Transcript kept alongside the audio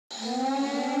Let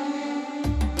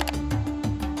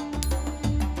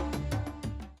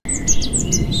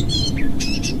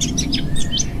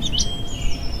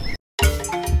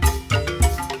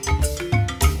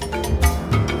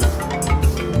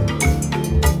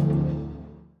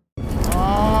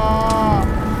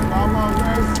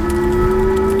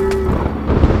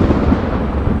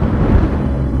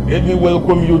me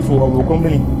welcome you to our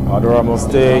company. Adora must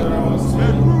stay.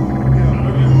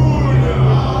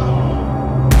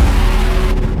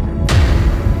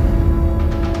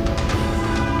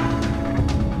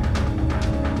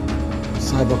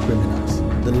 Cyber criminals,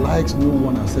 the likes no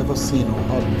one has ever seen or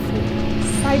heard before.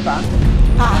 Cyber?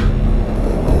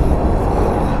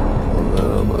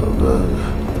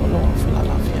 Ọlọ́run fún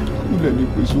àlàáfíà. Ilẹ̀ ní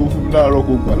pèsè ó fún mi láàárọ̀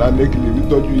kò gbà lálẹ́ kí lè rí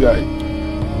tọ́jú ìyá ẹ̀.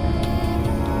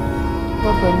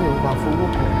 Bàbá mi ò bá fowó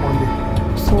kan pọ́nlé.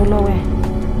 So lọ́wọ́ ẹ̀.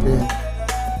 Bẹ́ẹ̀.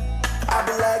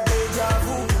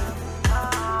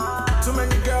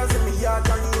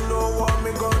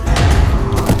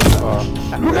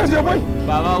 Look at your boy.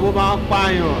 Bàbá wo máa ń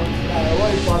pààyàn. Àìwọ́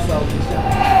ìfọ̀sà òfìṣà.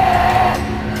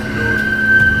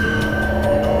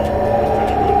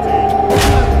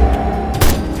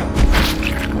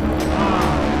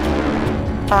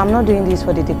 I'm not doing this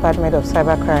for the Department of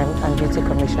Cybercrime and Duty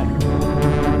Commission.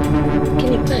 Kí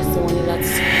ni price tí wọ́n ní láti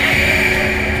sọ?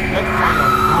 Let's find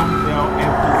out how well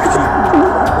everything.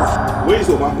 Where is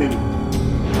your man paying?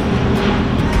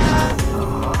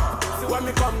 When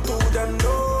me come to them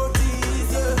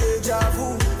notice, deja vu.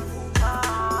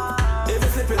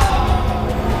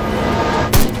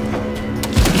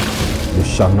 You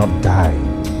shall not die,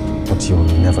 but you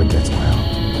will never get well.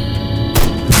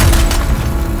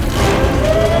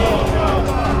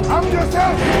 Arm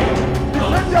yourself!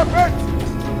 Defend your faith!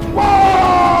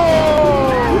 Whoa!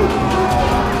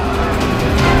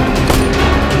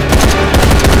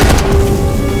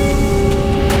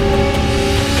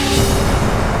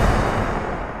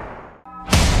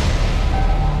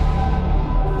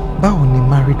 Báwo ni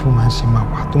married woman ṣe máa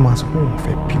wà tó máa sọ pé òun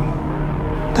fẹ́ bímọ?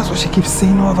 That's what she keeps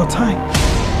saying all the time.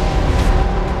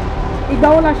 Ìgbà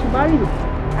wo la ṣì máa rí ni?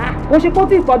 Ó ṣe kó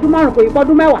tí ìpọ́dún márùn-ún kò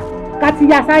ìpọ́dún mẹ́wàá ká ti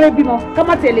ya sáré bímọ ká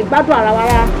má tiẹ̀ lè gbádùn ara wa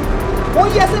rárá. Ó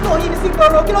yẹ sínú òyìn sí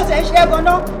gbòòrò kí ló ṣe ń ṣe é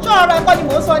gan-an? Ṣé ọ̀rọ̀ ẹ̀kọ́ ni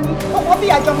mò ń sọ ni? Ọkọ̀ bí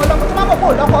àjọmọ̀ lọ́kọ̀ tó má mọ̀ pé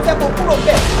òlọ́kọ̀ fẹ́ kó kúrò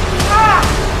bẹ́ẹ̀.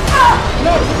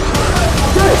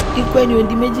 Ikú ẹni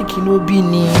odi méjì kí ló bí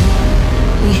ni?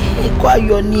 Ikú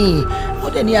ayọ̀ ni.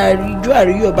 Wọ́n dẹ̀ ní àríjọ́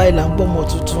àríyọ̀ báyìí là ń gbọ́mọ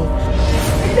tuntun.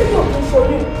 Ilé yóò tún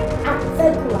sórí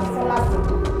àtẹ́gùn lásán lásán.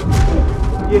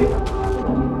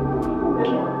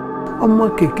 Ọmọ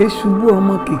kèké ṣubú,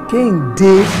 ọmọ kèké ń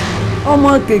dé, ọmọ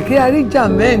kèké àríjà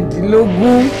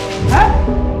mẹ́ẹ̀ẹ́dínlógún.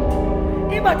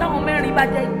 Nígbà táwọn mẹ́rin bá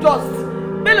jẹ́ just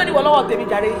mélòó ni wọ́n lọ́wọ́ tèmi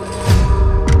jàre?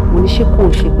 Mo ní ṣé kò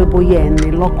ṣe pé bóyá ẹ ní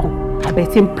lọ́kàn àbẹ̀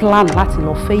tí ń plan láti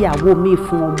lọ fẹ́yàwó mi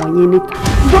fún ọmọ yín níta.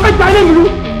 Ìjọba ìgbà ilé mi rú.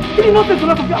 Kí ni nọ́ọ̀sì tó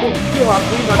lọ́sọ̀ fún àwọn òṣìṣẹ́ wa?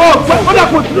 Ó dà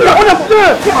kò sí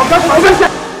ọ̀gá kan ọ̀gá ṣe.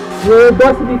 Wo bọ́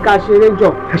síbi ká ṣeré jọ.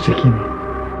 Ẹ ṣe kí ni?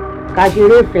 Ká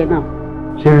ṣeré ìfẹ́ náà.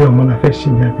 Ṣé eré ọmọ la fẹ́ ṣe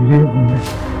ni àbí eré ọmọ rẹ̀?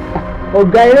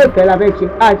 Ọ̀gá eré ìfẹ́ la fẹ́ ṣe.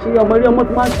 Àṣírí ọmọ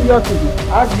tí máa ń síríọ̀sì ni.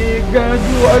 A kì í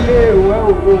gẹ́jú ọlé ìwé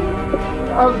òkú.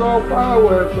 Aṣọ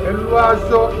pàwọ̀ pẹ̀lú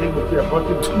aṣọ. Èbùtì ẹ̀fọ́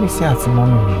ti bù. Túmísí àti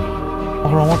mọ́mì mi,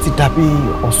 ọ̀rọ̀ wọn ti dàbí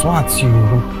ọ̀sán àti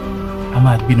òru. A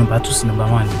máa gbé nọ́mbà 2 sí nọ́mbà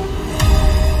 1 ni.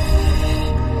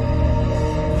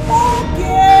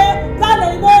 Lálẹ́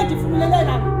iná èjì fún mi lélẹ̀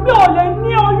náà. Mi ò lè ní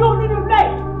oyún nínú ilé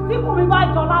tí kò mi bá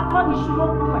jọ lásán ìṣúná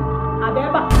fún ẹ̀.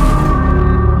 Àbẹ́bà.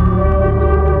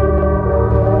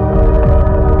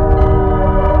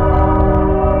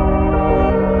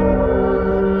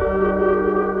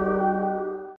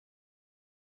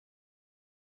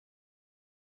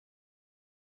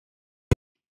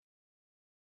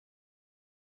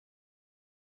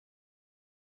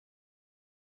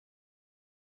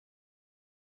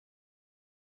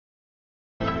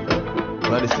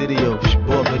 By the city of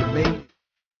Bidemi.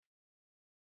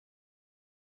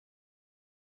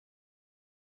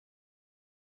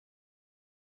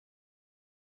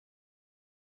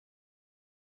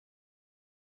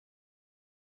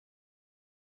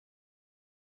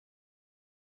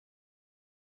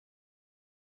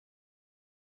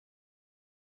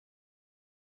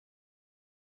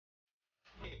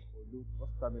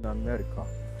 First time in America.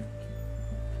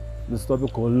 Disturbing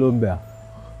Colombia.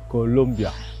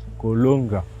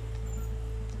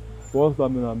 First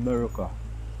time in America.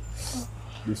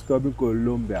 Disturbing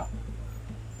Colombia.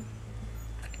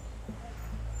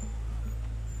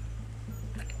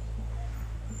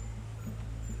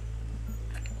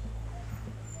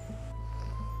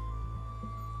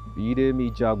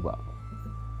 Bidemi Jagba.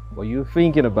 What are you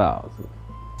thinking about?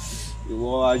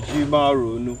 Ìwọ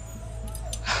ajímárònú.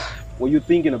 What are you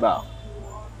thinking about?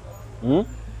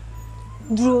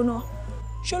 Dúró ná.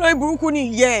 Ṣé lórí burúkú ni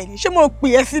ìyá ẹ̀ ni? Ṣé mo pè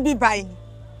ẹ́ síbí báyìí ni?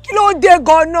 Kí ló dé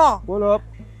gan-an? Hold up.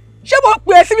 Ṣé mo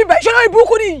pè ẹ́ síbí báyìí? Ṣé lórí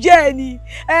burúkú ni ìyá ẹ̀ ni?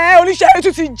 Oníṣẹ́ ètò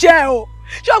ti jẹ́ o.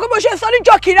 Ṣé o kò bó ṣe sọ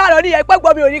níjọ́ kiri àná nìyẹn pé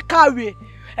gbọ́ mi ò ní kàwé?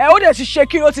 Ó dẹ̀ ti ṣe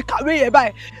kí o ti kàwé yẹn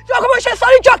báyìí. Ṣé o kò bó ṣe sọ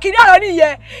níjọ́ kiri àná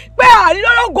nìyẹn pé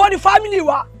àrílọ́lọ́gọ́ ni fámìlì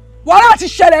wa? Wàhálà ti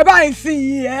ṣẹlẹ̀ báyìí sí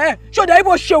i ẹ̀. Ṣé o dẹ̀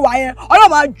ibo ṣe wà yẹn? Ọlọ́run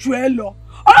máa jù ẹ́ lọ.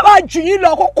 Ọlọ́run máa jù yín lọ.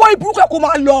 Kókó ìburúkú ẹ̀ kó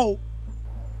máa lọ o.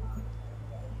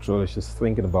 Truly, she's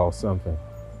thinking about something.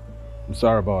 I'm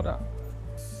sorry about that.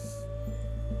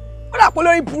 Ó dà pé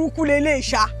lórí burúkú lélẹ̀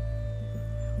ṣá.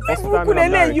 Lórí burúkú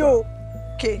lélẹ̀ yìí o.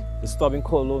 Okay. It's stop in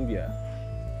Colombia.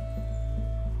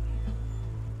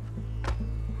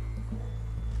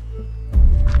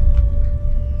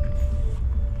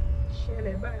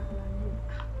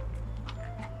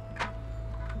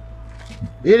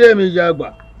 Bidemi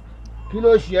Jagba, kí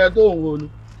ló ṣe ẹ́ tó ń ronú?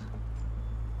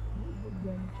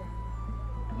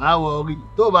 Má worry,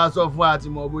 tó bá sọ fún àti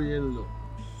mọ bóyá ń lọ.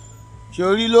 Ṣé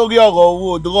o rí lórí ọ̀rọ̀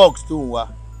owó drugs tó ń wá?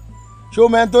 Ṣé o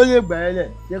mẹ́ni tó lè gbà ẹ́ lẹ̀?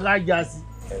 Ṣé ká já sí?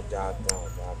 Ẹja tán.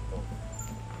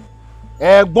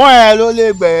 Ẹ̀gbọ́n ẹ ló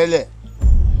lè gbà ẹ́ lẹ̀.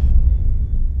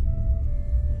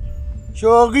 Ṣé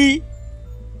o rí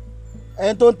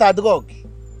ẹni tó ń ta drug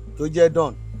tó jẹ́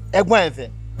Don? Ẹ̀gbọ́n ẹ̀ fẹ́.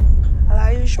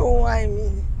 Àlàyé ṣó wáìn mi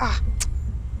ni.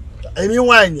 Èmi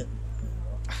wáìn yẹn.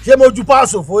 Ṣé mo ju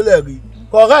páàsì òfò lẹ̀ rí?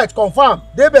 Correct, confirm,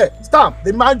 débẹ̀, stamp,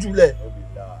 the man jùlẹ̀.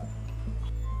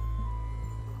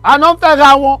 Àná ń fẹ́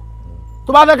ra wọn.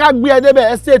 Tó bá fẹ́ ká gbé ẹ débẹ̀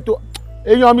ẹ ṣètò.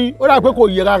 Èèyàn mi, ó dà pé kò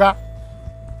yé rárá.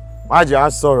 Má jẹ́ à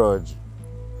ń sọ̀rọ̀ jù.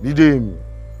 Bidemi.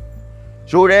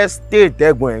 Ṣorẹ́ state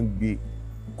ẹ̀gbọ́n ẹ̀ ń gbé.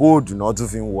 Kóòdù náà tún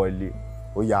fi ń wọlé.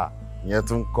 Ó yá, ìyẹn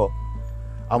tún kọ́.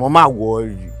 Àmọ́ má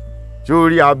wọ̀ọ́rì.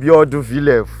 Sórí Abíọ́dún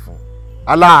filẹ̀ fún.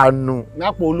 Aláàánú.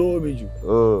 Nápò olówó mi jù.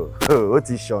 Ó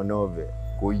ti ṣọ̀nà ọbẹ̀.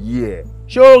 Kò yí ẹ̀.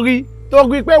 Ṣé o rí tó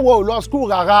rí pé wo ò lọ school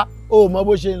rárá o ò mọ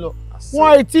bó ṣe ń lọ.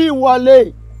 Wọ́n ì tí ì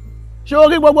wọlé. Ṣé o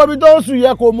rí gbogbo ibi tó ń sùn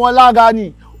yẹ kò mọ lára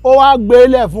ni? Ó wá gbé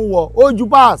lẹ̀ fún wọ. Ó ju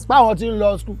pass páwọn tí ń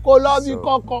lọ school. Kó lọ bí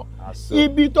kọ́kọ́.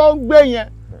 Ibi tó ń gbé yẹn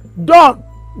Don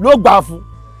ló gbà fún.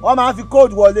 Wọ́n máa ń fi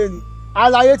code wọlé ni.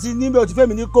 Aláyé ti ní bí o ti fẹ́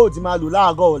mi ní code máa lò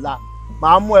láàárọ̀ ọ̀la.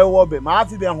 Màá mú ẹ wọbẹ̀, màá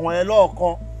fi bẹ̀ hàn ẹ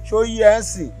lọ́ọ̀kan. Ṣó yí ẹ ń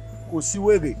sìn kò sí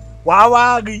wèrè. Wàá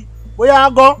wá rí bóyá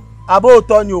gán àbó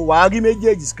òótọ́ ni ò wá rí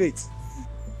méjèèjì straight.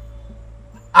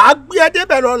 À gbé ẹ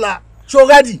débẹ̀ lọ́la. Ṣó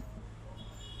ready?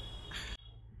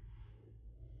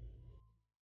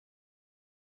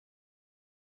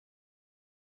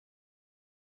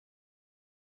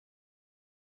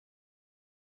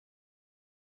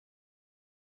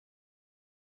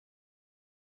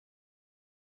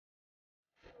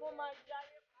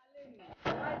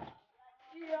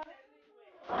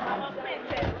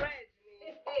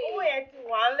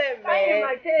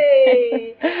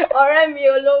 Ọ̀rẹ́ mi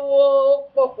olówó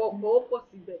pòpòpò pò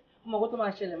síbẹ̀. Ọmọ kó tó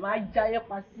máa ṣẹlẹ̀ máa jáyé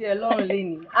pa sí ẹ lọ́rùn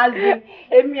lẹ́ni. As in,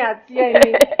 èmi àti ẹni,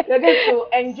 we are going to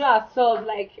enjoy ourselves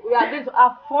like we are going to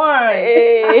have fun.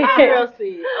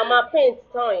 Seriously, I'm a paint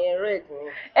town in red.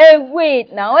 Hey,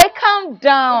 wait now. Hey, calm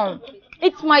down.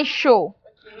 It's my show.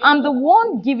 I'm the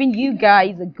one giving you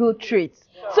guys a good treat.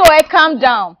 So, hey, calm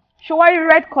down. Show why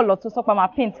red color to stop my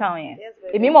paint town here.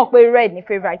 Èmi mọ̀ pé red ni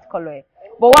favorite color ẹ.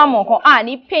 But one more kan,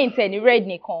 ní paint ẹ ní red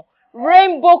nìkan.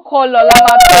 Rainbow color la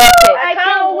máa paint ẹ. I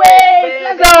can't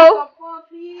wait. So,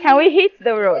 can we hit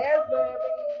the road? Yes, baby.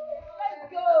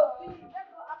 Let's go. Please, let's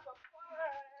go have some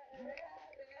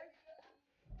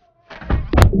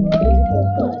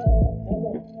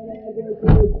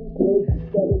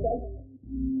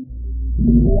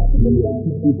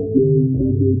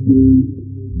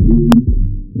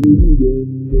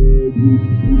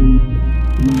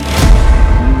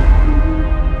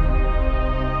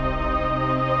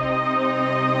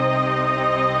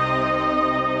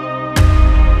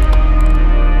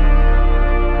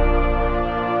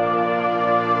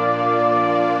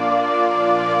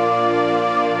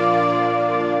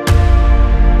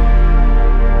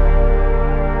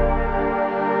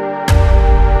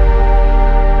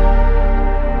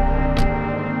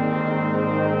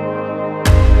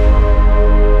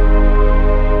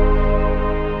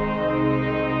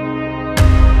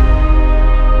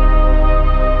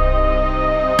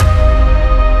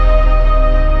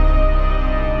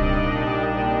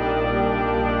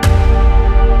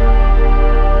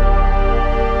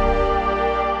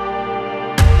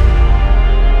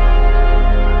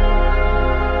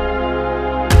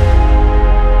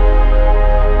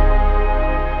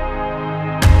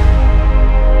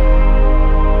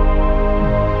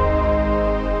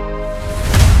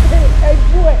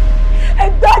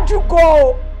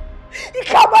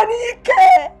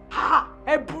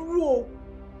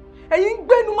ẹ̀yin ń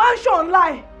gbénu mansion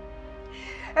line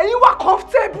ẹ̀yin wà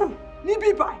comfortable níbí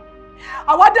báyìí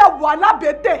àwa dẹ̀ wà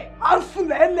lábẹ́tẹ̀ à ń sùn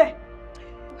lẹ́lẹ̀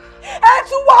ẹ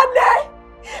tún wálé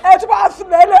ẹ tún bá sùn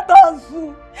lẹ́lẹ̀ tó ń sùn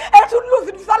ẹ tún lù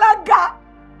sí sálágà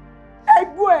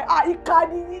ẹgbẹ́ ẹ̀ àyíká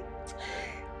nìyí.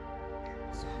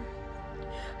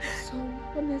 So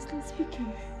honestly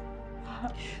speaking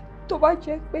tó bá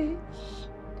jẹ́ pé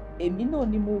èmi náà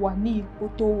ni mo wà ní ipò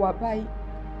tó wà báyìí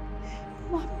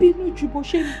máa bínú ju bó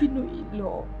ṣe ń bínú yìí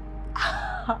lọ.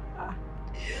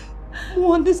 Mo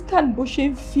understand bó ṣe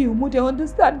ń feel mo dẹ̀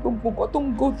understand gbogbo nǹkan tó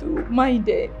ń go through mind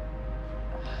ẹ̀.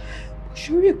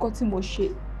 Ṣorí nǹkan tí mo ṣe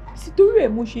títorí ẹ̀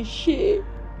mo ṣe ṣe é.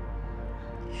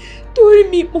 Torí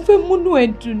mo fẹ́ múnú ẹ̀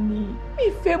dùn ni mi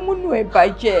fẹ́ múnú ẹ̀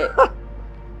bàjẹ́.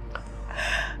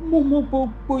 Mo mọ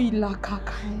gbogbo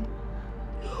ìlàkàkà ẹ̀.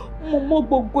 Mo mọ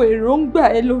gbogbo èròǹgbà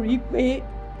ẹ lórí pé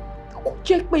kò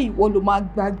jẹ́ pé ìwọ ló máa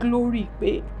gba glory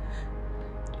pé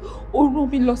ó rán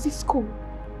mi lọ sí school.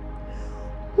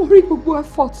 Mo rí gbogbo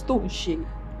effort tó ń ṣe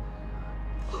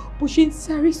bó ṣe ń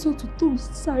sáré sọ́tún tó ń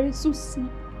sáré sósì.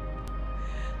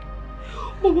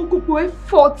 Mo mọ gbogbo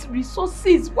effort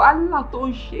resources wàhálà tó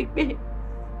ń ṣe pé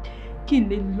kí n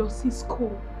lè lọ sí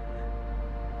school.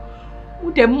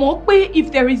 Mo dẹ̀ mọ̀ pé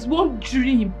if there is one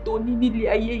dream tó ní nílé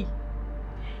ayé yìí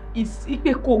ìsí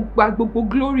pé kò gba gbogbo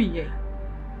glory yẹn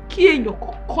kí èèyàn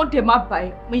kankan dẹ̀ má bá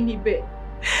ẹ pín níbẹ̀.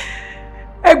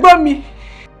 Ẹ̀gbọ́n mi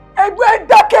ẹgbẹ́ ẹ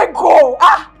dákẹ́ go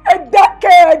ẹ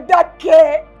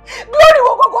dákẹ́ glory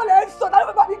wo gbogbo lẹ ń sọ náà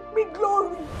ló bá mi pín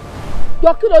glory.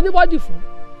 Jọ kí ló ní bọ́dì fún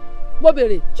mo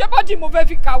béèrè. Ṣé bọ́dì mo fẹ́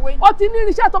fi kàwé. Ó ti ní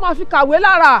irinṣẹ́ tó máa fi kàwé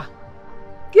lára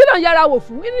kí ló ń yẹra wò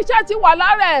fún irinṣẹ́ ti wà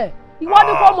lára ẹ̀ ìwọ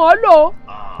ni kò mọ̀ ọ́ lò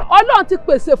Ọlọ́run ti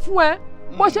pèsè fún ẹ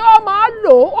bó ṣe wọ́n máa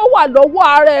lò ó wà lọ́wọ́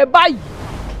ara ẹ báyìí.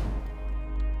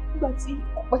 Nígbà tí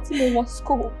ọ̀pọ̀ tí mo wọ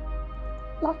school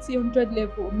láti 100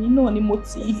 level mi náà ni mo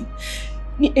ti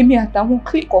ní èmi àtàwọn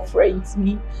clique of friends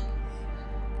mi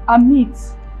I meet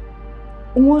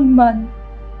one man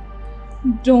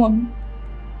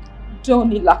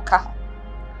Don Ilaka.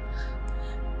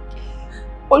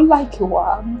 Ó like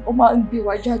wa ó máa ń gbé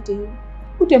wa jáde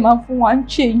ó dẹ̀ máa ń fún wa ń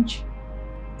change.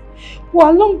 Well,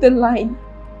 along the line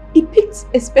he picked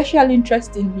a special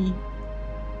interest in me.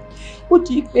 Ó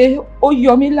di pé ó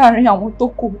yọ mí láàrin àwọn tó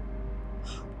kù.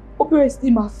 Ó bẹ̀rẹ̀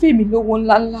sí máa fẹ́ mi lówó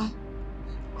ńláńlá.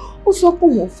 Ó sọ pé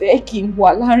òun fẹ́ kí n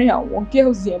wà láàrin àwọn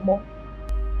girls yẹn mọ́.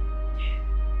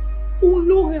 Òun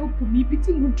ló help mi bí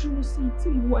tí mo dúró sí tí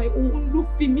mo wà òun ló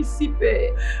fi mí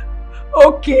síbẹ̀.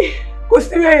 Okay, kò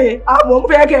sí rẹ̀ àmọ́ mo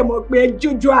fẹ́ kẹ́ mọ̀ pé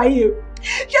jójó ayé o.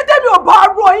 Ṣé tẹ́mi ò bá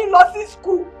rọ yín lọ sí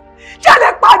school? Ṣé lè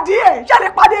pàdé ẹ̀? Ṣé lè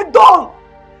pàdé Don?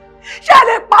 Ṣé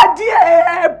lè pàdé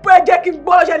ẹ̀ jẹ́ kí n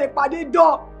gbọ́ ṣé lè pàdé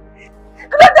Don?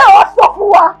 Kí ló dé wọ́n sọ fún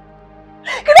wa?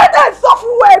 Kí ló dé sọ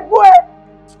fún wa ẹ̀gbọ́n ẹ̀?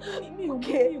 Mi ò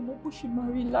mọ̀ bó ṣe máa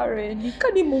rí lára ẹ̀ ní ká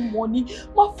ní mo mọ̀ ni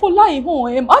máa fọláì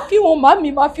hàn ẹ̀ máa fi hàn màmí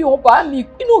máa fi hàn bàmí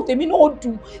inú tèmi náà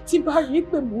dùn tí bá rí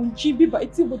pé mò ń jí bíbá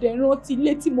tí mo dẹ̀ rántí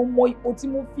ilé tí mo mọ ipò tí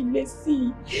mo fi lé sí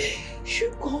i.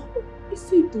 Ṣùgbọ́n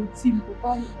ìsì ètò tí mo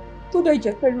bá yìí tó dẹ̀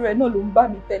jẹ́ pẹ̀lú ẹ̀ náà ló ń bá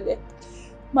mi tẹ́lẹ̀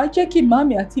máa jẹ́ kí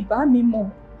màmí àti bàmí mọ̀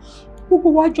gbogbo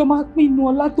wa jọ máa pín inú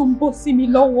ọlá tó ń bọ̀ sí mi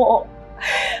lọ́wọ́.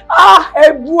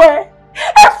 Ẹ̀gbọ́n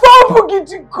ẹ fọ́ọ̀bù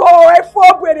gidi gan ẹ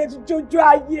fọ́ọ̀bù ẹ̀rẹ̀ tó jojú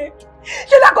ayé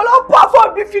ṣé lẹ́kọ̀ọ́ ló ń pa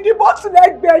fọ́ọ̀bù bí fìdí bọ́ọ̀sì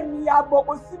lẹ́gbẹ̀ẹ́ ni àmọ́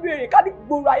kò sí bèrè ká ní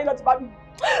gbòòrò ayé láti bá mi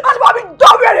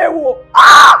dán bèrè wò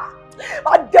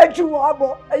má dẹ́jú wọn àmọ́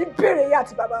ẹ̀yin bèrè yín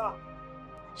àti bàbá wa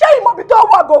ṣé ìmọ̀bí tó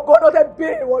wà gọ̀gọ̀ náà tẹ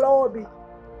bèrè wọn lọ́wọ́ mi.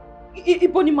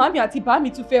 Ibo ni màmí àti bàmí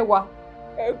tún fẹ́ wà.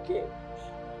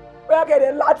 Bóyá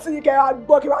kẹ̀dẹ̀ láti kẹ́ ẹ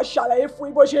gbọ́ kí wọ́n ṣàlàyé fún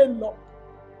yín bó ṣe ń lọ.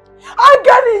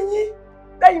 Áńgẹ́lì yín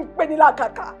lẹ́yìn pé ní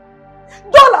làkàkà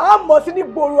dọ́là á mọ̀ sí ní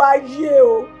gbòòrò ayé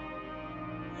o.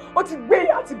 Ó ti gbé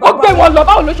ìyá àti bàbá. Ó gbé wọn lọ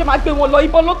báwo ló ṣe máa gbé wọn lọ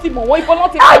ibo ló ti mọ̀ wọ́n ibo ló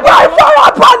ti pàdé wọn. Ẹgbẹ́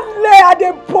ìfarabalẹ̀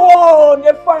Adébọ̀n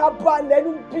ẹ farabalẹ̀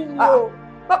ẹnu bí mi o.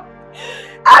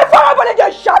 Ẹ farabalẹ̀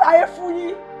jẹ́ ṣàlàyé fún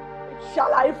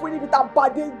yín níbi tá a bá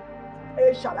dé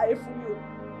ẹ ṣàlàyé fún yín o.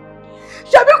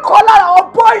 Ṣebí kan lára àwọn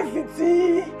bọ́ìsì tí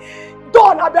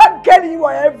Don abẹ́ gẹ́ni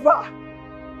whatever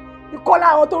ìkan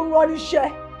lára àwọn tó ń rán níṣẹ́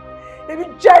èmi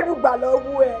jẹ́ inú gbà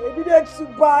lọ́wọ́ ẹ̀ èmi dẹ̀ tún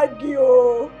báàgì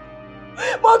o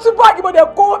mo tún báàgì mo dẹ̀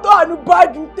kó tó àánú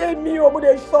báàgì tèmi o mo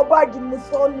dẹ̀ sọ báàgì mo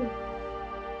sọnù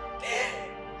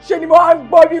ṣe ni mo wá ń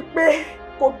gbọ́ wípé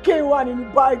cocaine wà nínú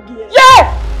báàgì ẹ̀.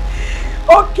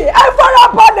 Ok ẹ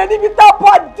farabalẹ̀ níbi tá a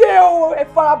bá dé o ẹ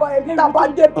farabalẹ̀ níbi tá a bá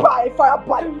dé bá ẹ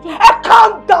farabalẹ̀ ẹ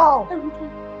calm down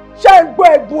ṣe ń gbọ́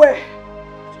ẹ̀gbọ́n ẹ̀.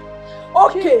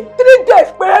 Ok 3 days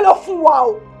péré ló fún wa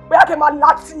o bóyá kẹ́ máa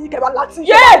láti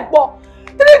gbọ́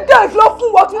 3 days ló fún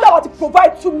wọn tí wọ́n ti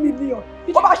provide 2 million.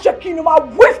 Tó bá ṣe kí ni máa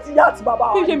waste ìyá àti bàbá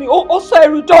wa. Ṣé mi ó sọ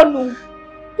ẹrù dọ́nu?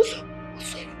 Ó sọ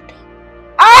ẹrù dọ́nu.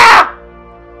 Ah!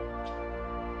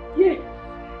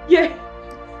 Yeah.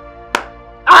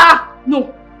 No.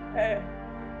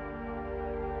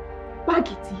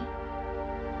 Báàgì tí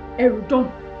ẹrù dọ́nu,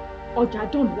 ọjà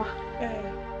dọ́nu wá.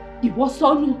 Ìwọ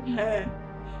sọnù.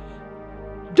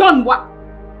 John wá.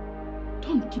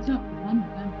 John kidnap mami.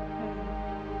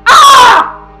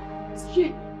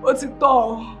 Yeah. Ó ti tọ́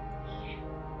ọ.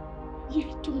 Yeah,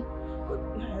 John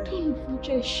fún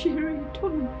jẹ́ ṣeré,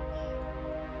 John.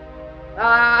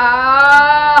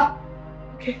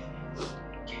 Okay.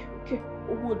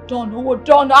 Owó done. Mo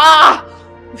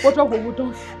gbọ́dọ̀ wo owó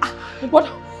done. Mo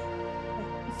gbọ́dọ̀.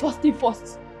 First thing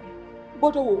first. Mo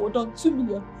gbọ́dọ̀ wo owó done 2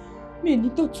 million. Mi ní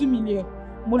tó 2 million.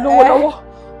 Mo lówó lọ́wọ́.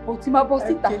 Mo ti máa bọ́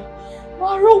síta.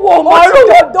 Máa rówó.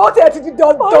 Ó ti ti di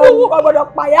dandan. Wọ́n gbọ́dọ̀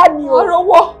pàyà ni o. Máa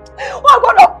rówó. Wọ́n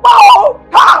gbọ́dọ̀ pa ọ́.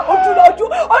 Ojú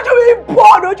mi bọ̀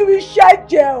ojú mi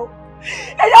ṣẹ́jẹ̀ o.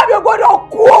 Ìyá mi ò gbọ́dọ̀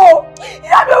kú o.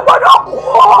 Mo gbọ́dọ̀ kú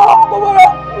o.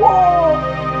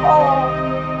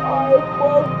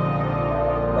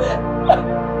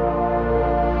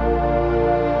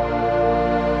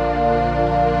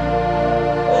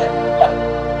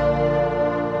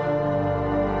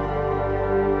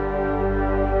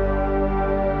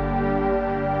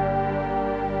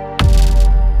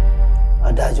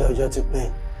 Adájọ́ ọjọ́ ti pé.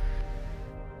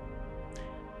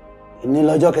 Ìní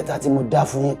lọ́jọ́ kẹta tí mo dá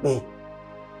fún yín pé.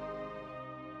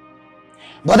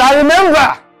 But I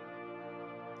remember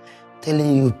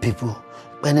telling you people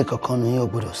pé ní kankan ní yóò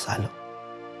gbọ́dọ̀ sálọ.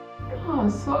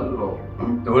 Sálọ.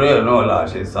 Torí ẹ̀ náà la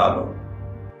ṣe sálọ.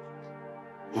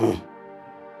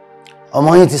 Ọmọ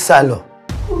yín ti sálọ.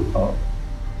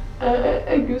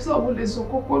 Ẹgbẹ́ sáwọn lè sọ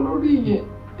kókó lórí ìyẹn.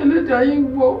 Ẹlẹ́dàá yín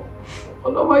gbọ́.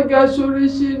 Ọlọ́mọge aṣọ́rẹ́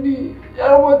ṣe ni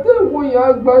àwọn tẹ̀wọ̀n yẹn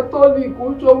àgbà tọ́ ni kò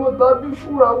jọmọ tàbí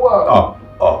fúnra wa.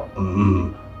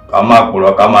 Ká máa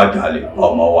purọ́ ká máa jalè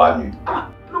ọmọ wa ni.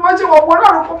 Ló wá ṣe wọ̀pọ̀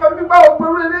náà kó fẹ́ gbígbá òpin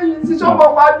rẹ̀ lẹ́yìn sí sọ́mọ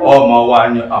wa ni. Ọmọ wa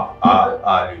ni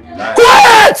àlè ní láì.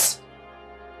 Quiet!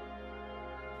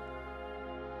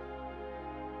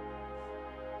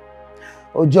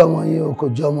 Ó jọ ọmọ yín o kò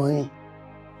jọ ọmọ yín.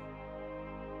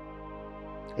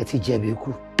 Ẹ ti jẹ̀bi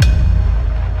ikú.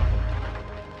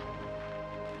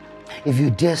 If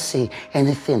you dare say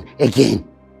anything again,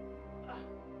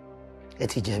 ẹ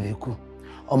ti jẹ̀bi ikú.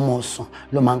 Ọmọ ọ̀sán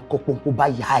ló máa ń kó pọ́npọ́ bá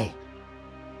yá ẹ̀.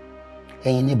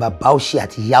 Ẹ̀yin ni bàbá òṣì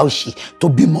àti ìyá òṣì tó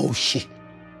bímọ òṣì.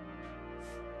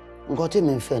 Nǹkan tí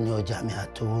mi ń fẹ́ ni ọjà mi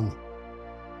àtọwọ́ mi.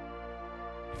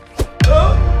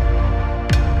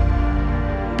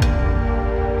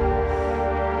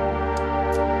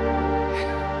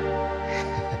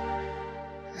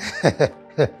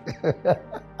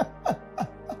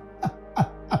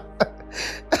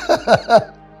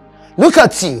 Look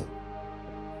at you.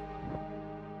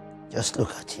 Just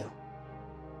look at you.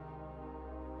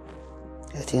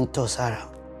 Ẹ ti ń tọ́ sára.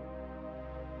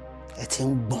 Ẹ ti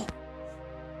ń gbọ̀n.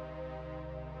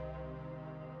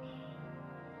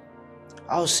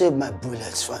 I'll save my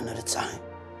bullets for another time.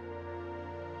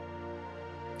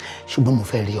 Ṣùgbọ́n mo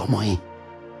fẹ́ rí ọmọ yín.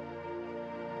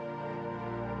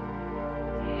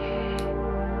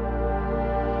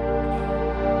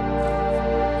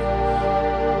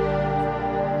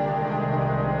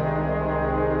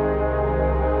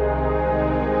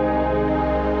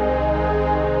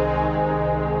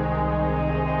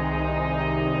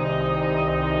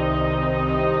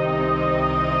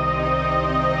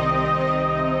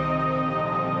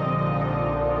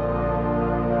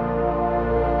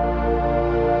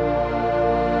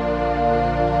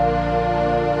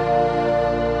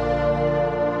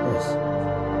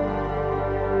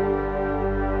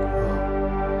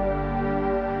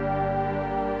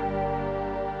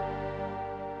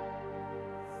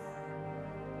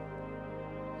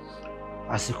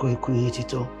 Àsìkò ikú yín ti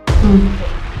tó.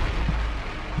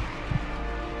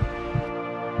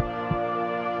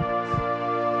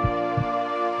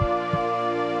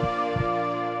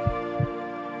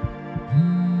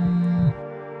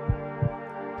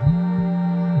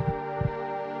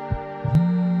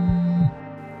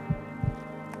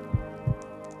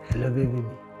 Hello baby.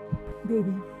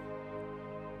 Baby.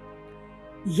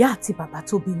 Ìyá àti bàbá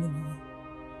tó bí mi nìyẹn.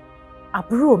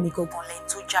 Àbúrò mi gangan lẹ́yìn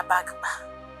tó já báàgì gbà.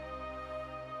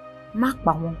 Má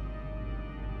pa wọ́n,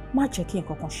 má jẹ́ kí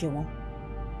nǹkan kan ṣe wọ́n.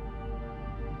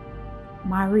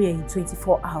 Máa rí ẹ in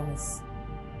 24 hours.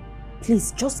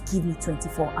 Please just give me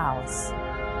 24 hours.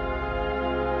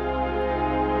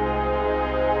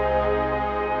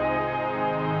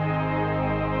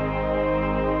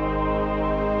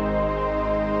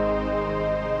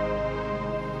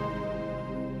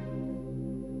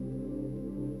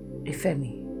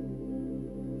 Fẹ́mi,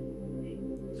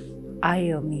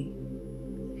 Ayọ̀mí,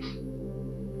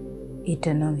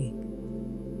 Ìdùnnúmi,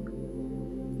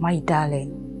 my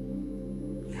darling.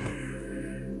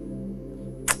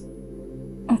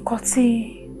 Nǹkan tí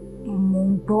mo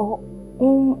ń gbọ́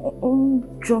ó ń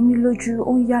jọ mí lójú,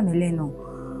 ó ń yà mí lẹ́nu.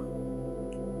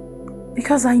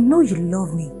 Because I know you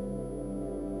love me.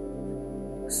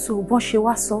 So bọ́n ṣe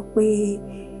wá sọ pé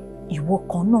ìwọ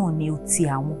kan náà ni o ti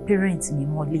àwọn parents mi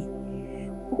mọ́lé.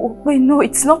 Wait, no,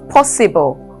 it's not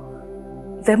possible.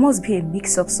 There must be a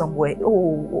mix-up somewhere.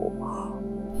 Oh,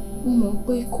 mo mọ̀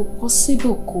pé kò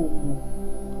possible kò mọ̀,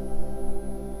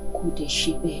 kò dẹ̀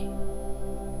ṣe bẹ́ẹ̀.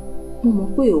 Mo mọ̀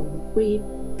pé o mọ̀ pé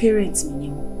parents mi ni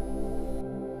wọ́n.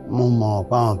 Mo mọ̀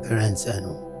pé àwọn parents ẹ̀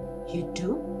nù. You do?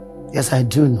 Yes, I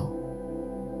do know.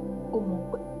 O mọ̀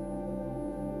pé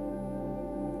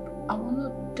àwọn náà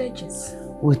dẹ́jẹ̀.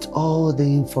 With all the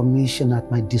information at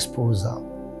my disposal,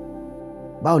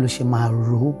 báwo ló ṣe máa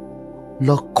rò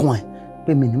lọ́kàn ẹ̀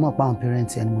pé mi ní mọ̀ pé àwọn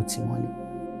parents ẹ̀ ni mo ti mọ̀ ni?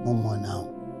 Mo mọ̀ náà.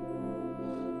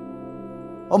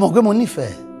 O mọ̀ pé mo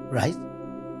nífẹ̀ẹ́, right?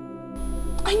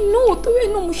 I know, torí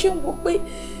ẹ̀ náà mo ṣe ń wò pé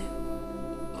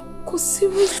kò sí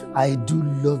reason. I do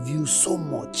love you so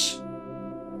much.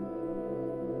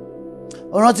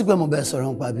 O rántí pé mo bẹ̀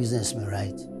sọ̀rọ̀ nípa business mi,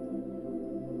 right?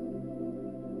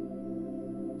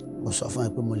 Mo sọ fún ẹ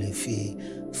pé mo lè fi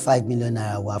 5 million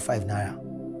naira wá 5 naira.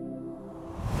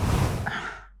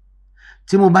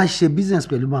 Tí mo bá ṣe business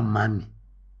pẹ̀lú màmá mi,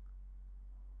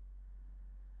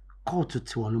 kóòtù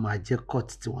tiwọn ló máa jẹ́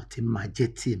kóòtù tiwọn tí máa jẹ́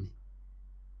tèmi.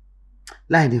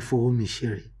 Láì ní fowó mi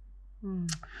ṣeré.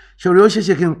 Ṣòro ó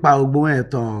ṣeéṣe kí n pa gbogbo ẹ̀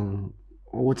tán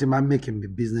owó tí máa make mi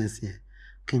business yẹn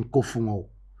kí n kó fún wọn o.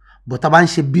 But tá bá ń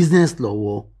ṣe business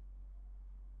lọ́wọ́,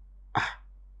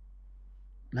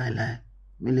 láìláì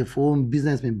mi lè fowó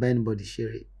business mi bá anybody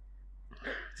share.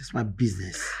 It's my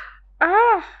business.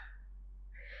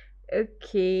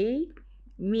 Okay,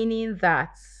 meaning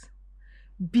that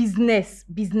business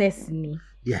ni.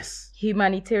 Yes.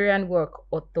 Humanitarian work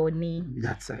ọ̀tọ̀ ni.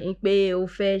 That's it. Ní pé o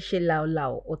fẹ́ ṣe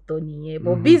làólàó ọ̀tọ̀ nìyẹn,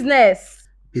 but business.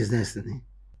 Business ni.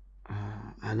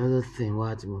 Another thing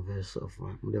wá tí mo fẹ́ sọ fún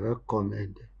ẹ, mo dẹ̀ fẹ́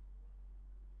comment.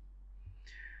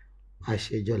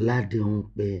 Àṣejọ ládéhùn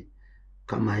pé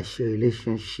ká máa ṣe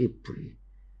relationship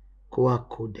kó wá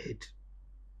coded.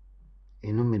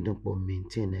 Inú mi dùn pọ̀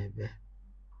maintain ẹ bẹ́ẹ̀.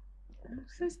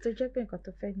 Since tó jẹ́ pé nǹkan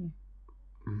tó fẹ́ yẹn.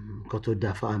 Nǹkan tó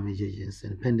dáa fáwọn méjèèjì ń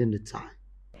sìn pending the time.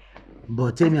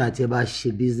 But tèmi àti ẹ bá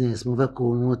ṣe business, mo fẹ́ kó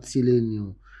rántí lẹ́ni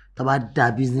o. Tá bá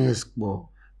dá business pọ̀,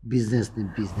 business ni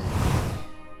business.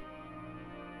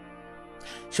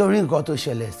 Ṣé o rí nǹkan tó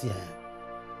ṣẹlẹ̀ sí ẹ?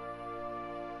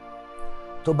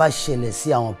 Tó bá ṣẹlẹ̀ sí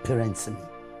àwọn parents mi,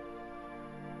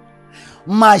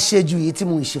 máa ṣe ju èyí tí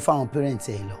mo ń ṣe fáwọn parents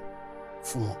ẹ lọ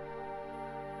fún wọn.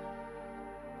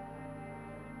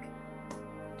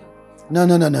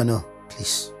 No,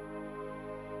 please.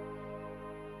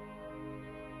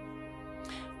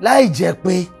 Láì jẹ́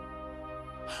pé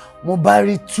mo bá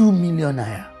rí 2 million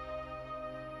naira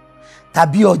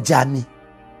tàbí ọjà mi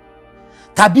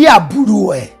tàbí àbúrò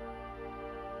ẹ̀,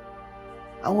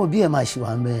 àwọn òbí ẹ̀ máa ṣì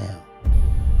wà ń bẹ̀ ẹ̀.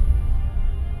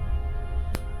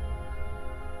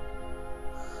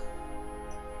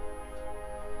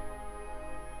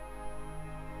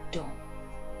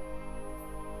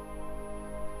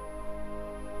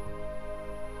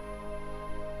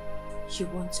 You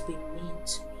want to be mean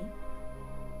to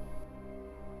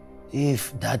me?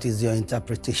 If that is your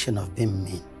interpretation of being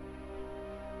mean.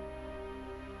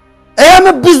 I am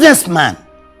a businessman.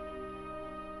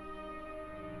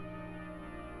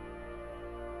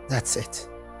 That's it.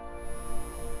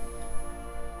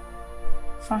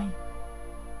 Fine.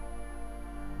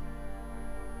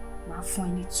 Màá fún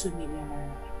ẹ ní 2 million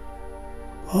naira.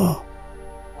 Oh.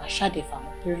 Wàá ṣàdé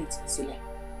fáwọn parents mi sílẹ̀.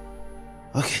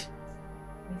 Okay.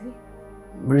 Really?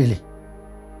 Really?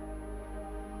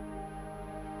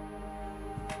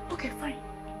 Okay, fine.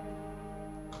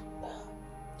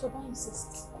 Toba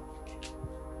insists.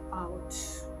 I would.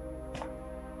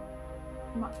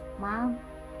 Ma'am,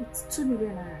 it's 2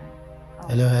 million naira.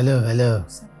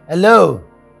 Hello.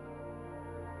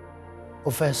 Ó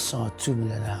fẹ́ san 2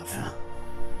 million naira fún.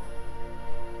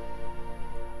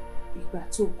 Ìgbà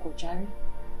tó kọjá rí,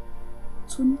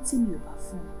 tó ní tí mi ò bá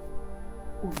fún.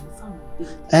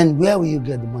 And where will you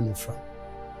get the money from?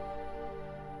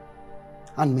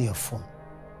 Hand me your phone.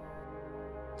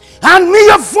 Hand me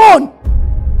your phone!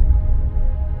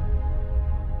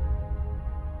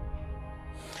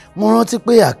 Mo rántí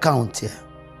pé account ẹ.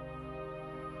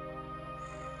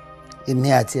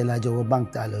 Èmi àti ẹ la jọ wọ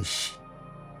bank tá lọ ṣí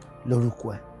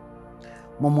lórúkọ ẹ.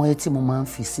 Mo mọ etí mo máa ń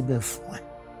fi síbẹ̀ fún ẹ.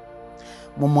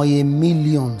 mo mọye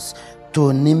millions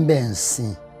tó ní bẹ́ẹ̀ ń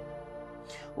sìn.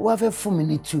 Ó wá fẹ́ fún mi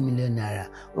ní 2 million naira.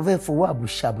 Ó fẹ́ fowó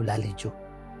àbúṣàbù lálejò.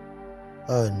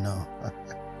 Oh no.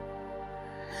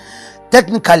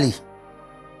 Technically,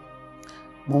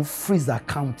 mo freeze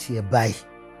account here by.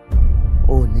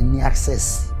 Oh, ní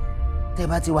access. Tẹ́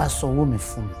bá ti wá sanwó mi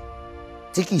fún mi.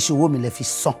 Tí kì í ṣe owó mi lẹ fi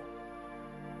san.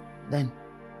 Then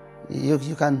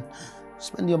you can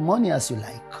spend your money as you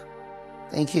like.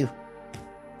 Thank you.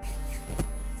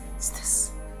 Is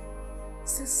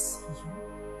this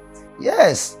you?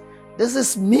 Yes, this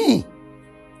is me.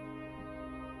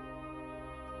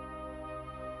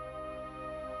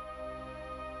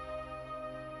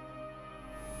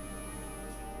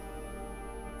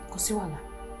 Kò sí wàhálà.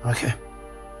 Okay.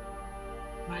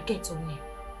 Màá get away.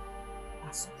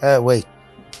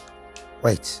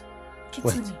 Wait. Keep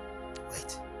Wait. telling me.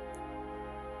 Wait.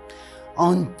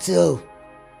 Until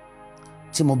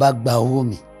tí mo bá gba owó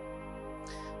mi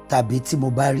tàbí tí mo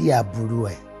bá rí àbúrò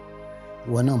ẹ̀,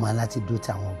 ìwọ náà máa láti dó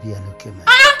tàwọn òbí ẹ lókè mọ́.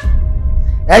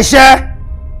 Ẹ ṣe.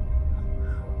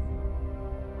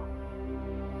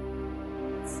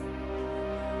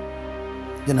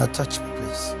 Do not touch me,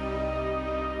 please.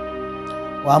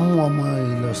 Wàá mú ọmọ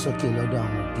ìlọsókè lọ́dọ̀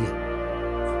àwọn òbí ẹ̀.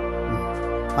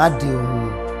 Má de ohun,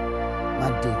 má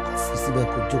de ìkọ̀fí síbẹ̀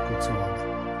kó jókòó tí wọ́n bá.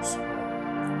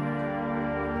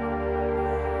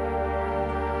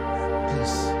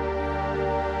 Please.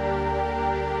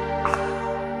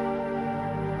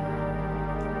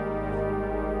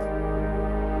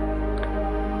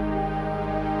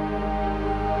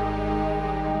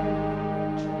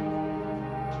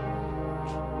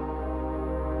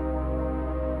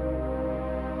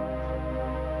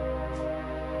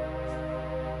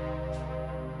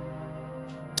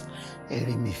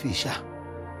 Eri mi fi ṣá.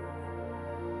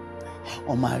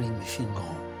 Ọmọ rí mi fi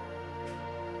gan.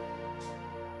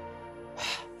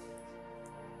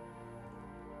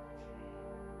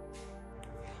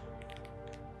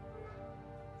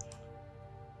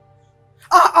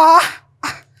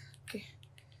 Okay.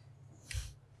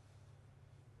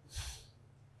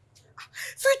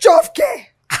 Switch off kẹ́.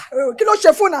 Kí ló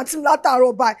ṣe fóònù àti mi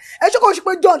látàárọ̀ báyìí? Ẹ ṣe kò ṣe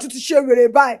pé John ti ṣe wèrè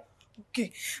báyìí.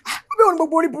 Okay. Bí òun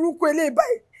gbogbo orí burúkú eléyìí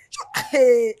báyìí.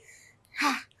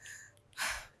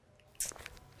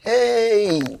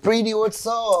 Hey, pretty, what's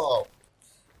up?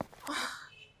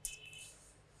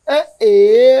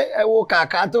 Ẹ wo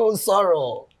kàkà tó ń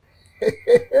sọ̀rọ̀.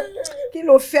 Kí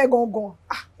ló fẹ́ gangan?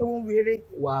 Ẹ wo wèrè.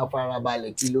 Wá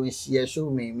farabalẹ̀ kí ló ń ṣe ẹ show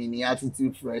mi ní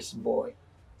attitude fresh boy.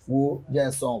 Wo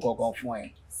jẹ́ sọ nǹkan kan fún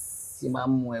ẹ. Tí máa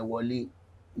mú ẹ wọlé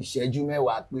ìṣẹ́jú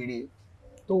 10 péré.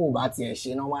 Tó o bá tiẹ̀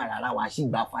ṣe normal rárá wàá sì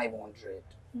gba 500.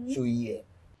 Ṣó yẹ.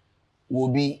 Wo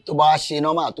bí tó bá ṣe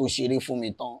normal tó ṣeré fún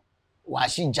mi tán wàá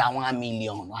sì já 1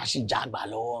 million wàá sì Jagba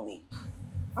lọ́wọ́ mi.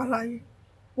 Àlàyé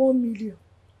 1 million.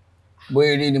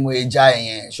 Bóyá eré ni mo lè já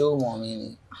ẹ̀yẹn ṣó mọ̀ mi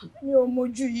ni. Mi ò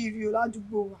mojú yìí rí o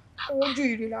ládùúgbò wa. Ojú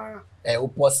ìrí lára. Ó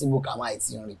possible ká má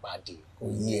ti rìn pàdé kò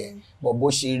yẹ bọ̀ bó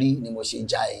ṣe rí ni mo ṣe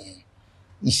já ẹ̀yẹn.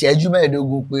 Ìṣẹ́jú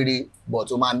 15 péré but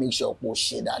tó máa make sure pé ó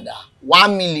ṣe dáadáa.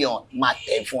 1 million máa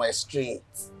tẹ̀ fún ẹ straight.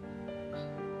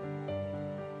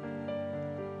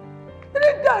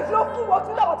 3 days ló fún wọn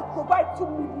tí láwọn ti provide 2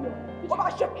 million. Ó máa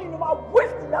ṣe kí ni máa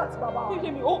waste láti bàbá.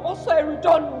 Bidemi, ó sọ ẹrù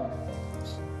dọ́nù.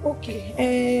 Okay,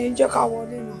 jẹ́ ká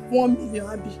wọlé náà 1 million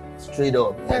àbí. Straight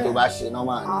up ẹ tó bá ṣe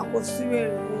normal. Kò sí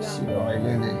wẹ̀rẹ̀ lóyà. Ṣìrọ̀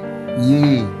ẹlẹ́dẹ̀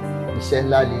yìí iṣẹ́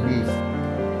ńlá lélẹ̀.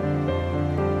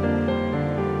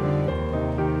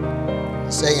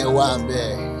 Iṣẹ́ yẹn wà ń bẹ̀.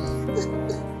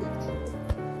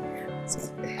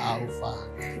 Alpha.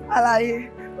 Àlàyé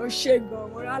ó ṣe gan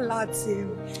mo rà láti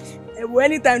ẹ̀wọ̀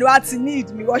anytime ló wá ti need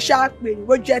mi wọ́n ṣáà pè ní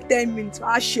bó jẹ́ 10 minutes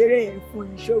wọ́n á ṣeré yẹn fún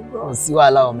ìṣòro. Kò sí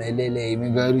wàhálà ọmọ ẹlẹ́lẹ̀ èmi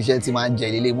gan irúṣẹ́ tí máa ń jẹ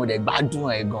lílé mo dẹ̀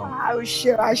gbádùn ẹ̀ gan. Ó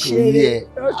ṣe wá ṣeré.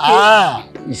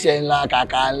 Iṣẹ́ ńlá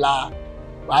kàkà ńlá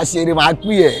wàá ṣeré máa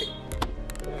pè ẹ̀.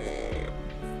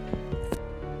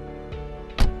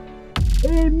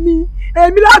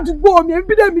 Èmi ládùúgbò mi èmi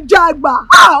Bidemi Jagba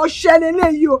ọ̀ṣẹ́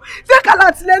lélẹ́yìí o ṣé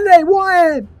kálá ti lélẹ́yìí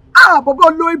wọ́n bọ̀bọ̀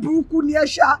lórí burúkú ni ẹ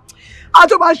ṣá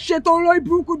àti ó máa ṣe tó lórí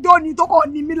burúkú dóni tó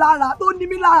kàn ní mí lára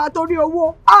torí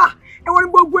owó èwo ni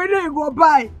gbogbo eléyìí gan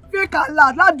báyìí fake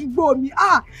alert ládùúgbò mi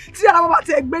tí ara bàbá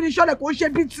tẹ gbé ní sọ́lẹ̀ kò ń ṣe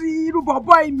bí ti irú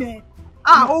bọ̀bọ̀ ìmẹ̀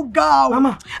ó ga o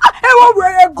èwo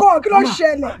wèrè gan kí ló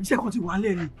ṣẹlẹ̀. Iṣẹ́ kan ti wà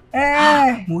lẹ́nu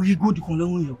mo rí góòdù kan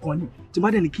lọ́wọ́ èèyàn kan ni tí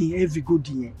má dẹ̀ ní kí n heavy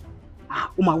góòdù yẹn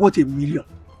ó máa worth 1 million.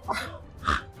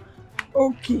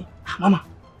 Okay. Mama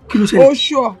kí ló ṣẹlẹ̀. Ó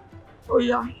ṣọ́ ó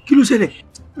yá. Kí ló ṣẹlẹ̀.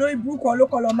 Lórí burúkú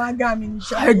ọlọ́kọ̀ọ́lọ́ máa ń gá mi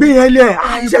níṣẹ́. Ẹgbẹ́ yẹn lẹ̀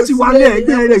iṣẹ́ ti wà lẹ̀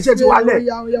ẹgbẹ́ yẹn lẹ̀ iṣẹ́ ti wà lẹ̀.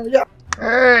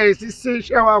 Ṣíṣe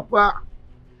iṣẹ́ wa pa.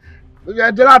 Ó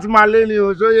yẹ dé láti máa lé ni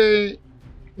o sóye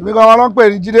èmi kan wọn ló ń pè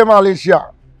ní Jídé Malaysia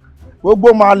gbogbo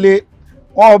Màlẹ́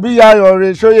wọn ò bí yayọ̀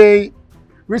rẹ̀ ṣóyè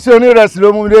rísí onírẹsì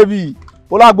ló mú débi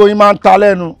ó lágbo yín máa ń ta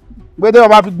lẹ́nu pé tí wọ́n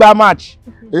bá fi gbá match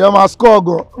èèyàn máa score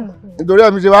gan nítorí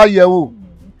ẹ̀mí ṣe wá yẹ̀ wò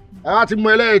ẹ wá ti mú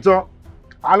eléyìí tán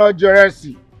á lọ jẹ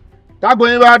rẹ́sì tágbo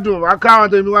yín bá dùn wá káwọn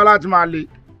tèmi wá láti Màlẹ́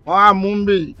wọn á mú un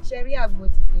bì. ṣe rí àgbo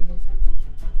ti tèmi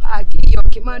àkìyọ̀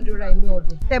kí máa ń dúra ẹ̀mí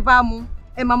ọ̀dọ̀ tẹ bá mú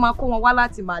ẹ máa kó wọn wá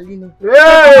láti Màlẹ́ ni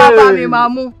bàbá mi máa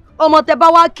mú ọmọ tẹ bá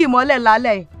wá kì mọ́lẹ̀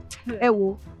lálẹ́ ẹ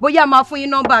wò bóyá máa fún yín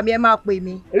nọ́mbà mi ẹ máa pè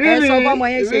mí ẹ sọ bọ́mọ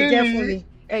yẹn ṣe jẹ́ fún mi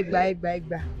ẹ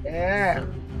gbà.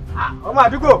 ọmọ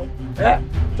àdúgbò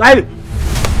Saidi.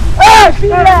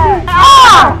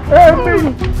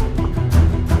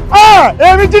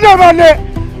 èmi Jídé Màlẹ́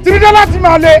tí Jídé láti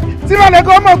Màlẹ́ tí Màlẹ́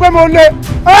kò mọ̀ pé mo lé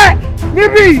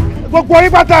níbí gbogbo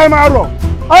yín pátá ẹ máa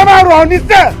rọ̀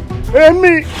níṣẹ́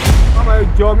èmi. ọmọ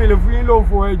ẹjọ́ mi lè fún yín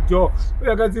lófo ẹjọ́ ó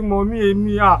yẹ kẹ́ ti mọ̀ mí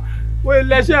èmi mo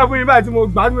lẹ́sẹ̀ fún yín báyìí tí mo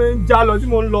gbà tí mo ń já lọ tí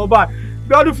mo ń lọ báyìí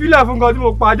bí ọdún fílẹ̀ fún nǹkan tí mo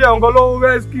pàdé nǹkan ló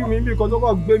rescue mi bí nǹkan tó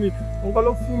kàn gbé mi nǹkan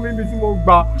ló fún mi bí tí mo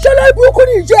gbà. ṣẹlẹ̀ ìbúrúkú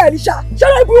ni ìjẹ́ ẹ̀rí ṣá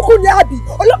ṣẹlẹ̀ ìbúrúkú ni àbí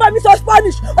ọlọ́pàá mi sọ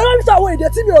Spanish ọlọ́pàá mi sọ àwọn èdè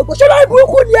tí mi ò gbọ́ ṣẹlẹ̀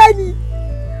ìbúrúkú ni ẹni.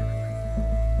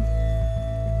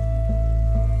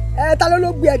 ta ló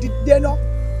gbé ẹ dìde náà.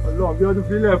 Ọlọ́run bí ọdún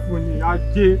fílẹ̀ fún ni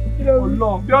ajé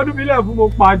Ọlọ́run bí ọdún fílẹ̀ fún mo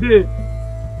pàdé.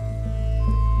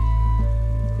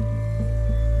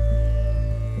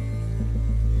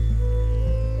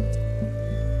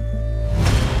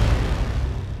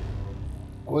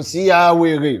 kò sí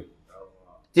àwèrè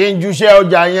tí ń juṣẹ́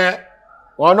ọjà yẹn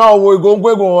wọn náà wo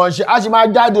ìgóńgbégùn wọn ṣe á sì máa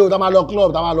jáde ò tá máa lọ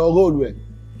club tá máa lọ róòlù ẹ̀.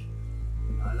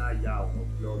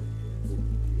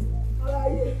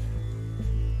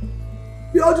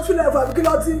 bí ọdún fílẹ̀ fún àbí kí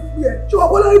ló ti ń pè ẹ́ ṣé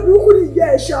ọ̀pọ̀ lórí burúkú ni ìyá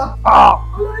ẹ̀ ṣá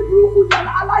olórí burúkú ni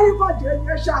aláyé bàjẹ́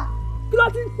ẹ̀ ṣá kí ló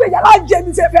ti ń pè yàrá jẹ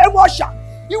mi ṣe fẹ́ mọ̀ ṣá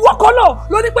ìwọ kan náà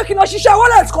ló ní pé kí n lọ ṣiṣẹ́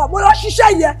wallet kan mo lọ ṣiṣẹ́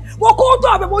yẹn mo kó tó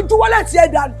àbẹ̀ mo ju wallet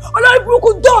yẹn dànù olórí burúkú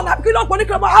dán àbí kí ló pọ̀ ní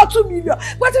kí ló máa 2 million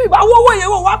pé tí mi bá wọ́wọ́ yẹn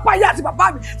wọ́n wá pààyà àti bàbá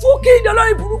mi fún kí ni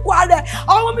olórí burúkú ààrẹ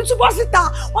àwọn ọmọ mi túbọ̀ síta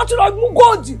wọ́n tún lọ mú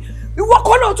góòdì ìwọ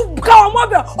kan náà tún káwọn ọmọ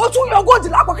bẹ̀ ó tún yọ góòdì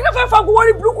lápò kí ló fẹ́ fagun wọ́n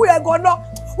rí burúkú yẹn gan náà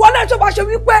wọ́n náà tó bá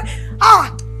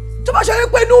ṣe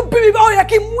wípé inú bí mi bá yẹ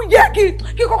kí n mú yẹ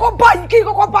kí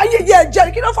kọ́kọ́ bá yẹ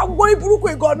jẹ́ kí ló fagun wọ́n rí burúkú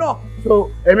yẹn gan náà. so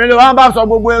èmi ló wá ń bá sọ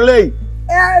gbogbo eléyìí.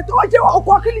 tó wọ́n jẹ́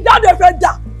ọkọ̀ kí ni jáde fẹ́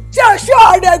dà tí ẹ ṣú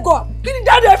ààrẹ gan kí ni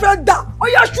jáde fẹ́ dà ó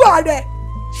yẹ ṣú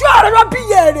ààrẹ lọ bí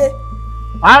yẹ rẹ.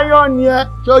 ayọ̀ ni ẹ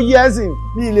tó yẹ ẹsìn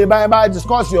bí ilé báyìí bá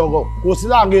discuss ọ̀rọ̀ kò sí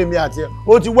láàrin èmi àti ẹ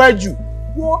ó ti wẹ́ jù.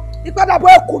 wo ìpadàbọ̀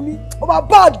ẹ̀kọ́ mi ó máa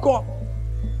bad gan.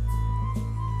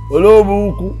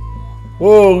 olóòbùkún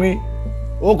orí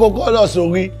ó kókó lọ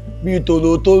sórí bíi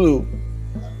tòlótòló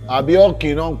àbí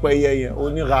ọ̀kìn náà ń pẹ yẹyẹ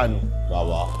oníranù.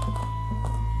 bàbá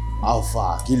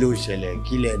alfa kí ló ṣẹlẹ̀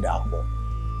kí lẹ̀ dàpọ̀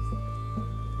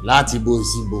láti bo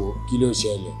síbo kí ló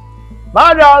ṣẹlẹ̀.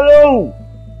 má dá lóhùn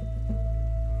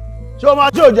ṣé o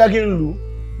máa tí ò jẹ́ kí n lù ú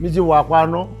mi ti wà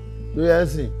paná tó yẹ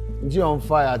sìn ní tí wọ́n ń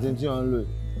fa àti tí wọ́n ń lò yìí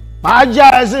máa já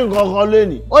ẹsìn kankan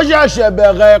lónìí ó ṣẹ̀ṣẹ̀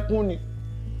bẹ̀rẹ̀ ẹkún ni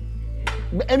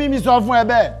èmi mi sọ fún ẹ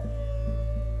bẹ́ẹ̀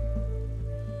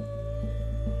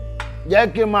jẹ́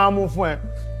kí n máa mú fún ẹ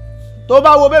tó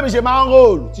bá wo bẹ́ẹ̀ mi ṣe máa ń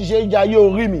róòlù tí ṣe ń jayé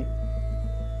orí mi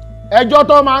ẹjọ́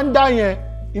tó máa ń dá yẹn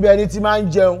ibẹ̀ ni ti máa ń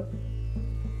jẹun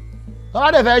tó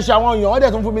bá dẹ̀ fẹ́ ṣe àwọn èèyàn wọ́n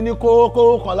dẹ̀ tún fún mi ní kóró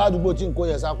kan ládùúgbò tí n kó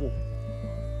yẹ sápò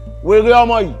wèrè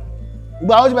ọmọ yìí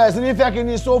ìgbà ó ti bẹ̀rẹ̀ sí ní fẹ́ kí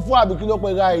ni sófù àbí kí ló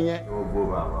pe ra ìyẹn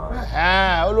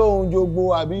olóhùn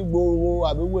jogbo àbí gbòòrò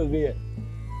àbí wèrè ẹ̀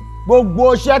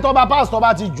gbogbo iṣẹ́ tó bá pásítọ̀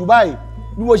bá ti jù báyìí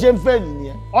bí mo ṣe ń fẹ́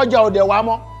nìyẹn ọjà òde wa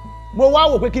mọ́ mo wá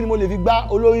wò pé kí ni mo lè fi gbá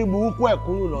olórí burúkú ẹ̀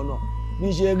kúrò lọ́nà bí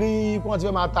ṣe rí wọ́n ti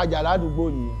fẹ́ máa tajà ládùúgbò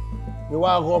nìyẹn mi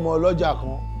wá rọ ọmọ ọlọ́jà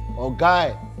kan ọ̀gá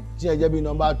ẹ̀ tí ẹ jẹ́ bí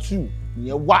nọ́mbà 2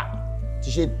 ìyẹn wà ti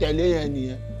ṣe tẹ̀lé yẹn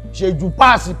nìyẹn ṣe ju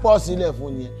páàsì pọ́ọ̀sì ilẹ̀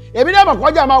fún nìyẹn èmi náà mọ̀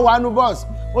kọjá máa wà nú bọ́ọ̀sì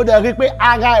ó dẹ̀ rí pé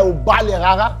ara ẹ̀ ò balẹ̀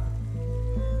rárá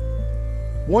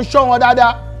mo ń ṣọ́ wọn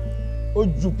dáadáa ó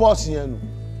ju pọ́ọ̀sì yẹn nù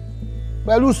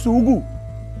pẹ̀lú sùúrù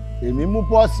èmi mú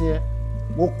pọ́ọ̀sì yẹn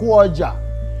mo kó ọjà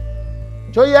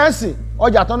tó yẹ ẹ́ sìn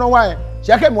ọjà tọ́nà wá yẹn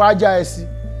ṣẹ́kẹ̀mí wá já ẹ sí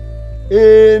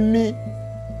èmi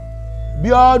bí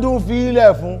ọdún fi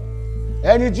ilẹ̀ fún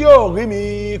ẹni tí ò rí mi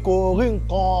kò rí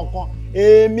nǹkan kan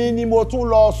èmi ni mo tún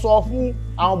lọ sọ fún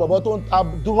àwọn bọ̀bọ̀ tó ń ta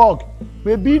drug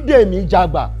pé Bidemi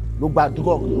Jagba ló gba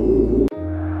drug.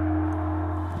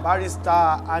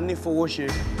 Barrister Anífowóṣe.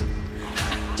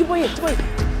 Jíbóyè.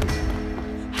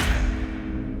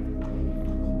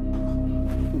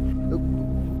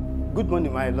 Good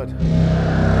morning, my lord.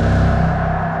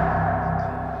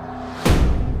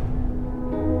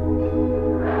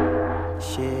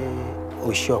 Ṣé o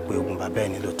ṣe ọ̀pọ̀ egun bàbá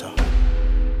ẹni lóòótọ́?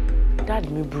 Dad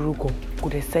mi burú gan, kò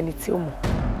dẹ̀ sẹ́ni tí ó mọ̀.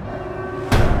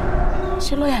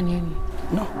 Ṣé lọ́ọ̀yà ni ẹ ni?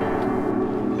 No.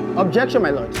 Objection,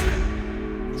 my lord.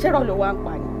 Ṣé rọ̀ ló wá ń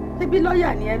pa ni? Ṣébí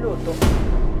lọ́ọ̀yà ni ẹ lóòótọ́?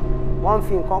 Wọ́n ń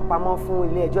fi nǹkan pamọ́ fún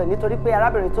ilé ẹjọ́ nítorí pé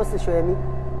arábìnrin tó sì Ṣóyẹmí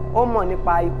ó mọ̀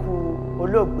nípa ikú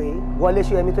olóògbé Wọlé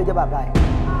Ṣóyẹmí tó jẹ́ bàbá ẹ̀.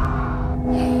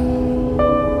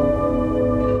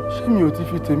 Ṣé mi ò ti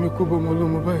fi tèmi kó bọ́mọ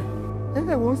lọ́mọ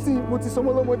báyìí? Wọ́n sì mo ti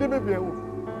sọmọ lọ́mọ dé bèbè ẹ̀wọ̀n.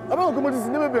 Àbáwọn kí mo ti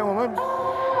sìn dé bèbè ẹ̀wọ̀n mọ́ mi.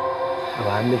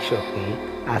 Àwa make sure pé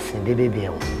a sìn dé bèbè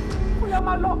ẹ̀wọ̀n. Kó yá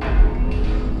máa lọ.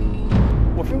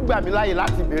 Òfin gbà mí láàyè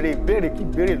láti béèrè ìbéèrè kí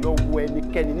ìbéèrè lọ́wọ́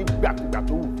ẹnikẹ́ni nígbàkúgbà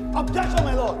tó wù. Objection,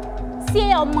 my lord. Ṣé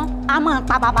ọmọ a máa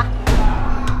pa bàbá?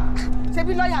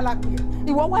 Ṣebí lọ́ọ̀yà la pè é.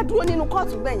 Ìwọ wá dúró nínú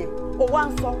kóòtù bẹ́yẹn. O wá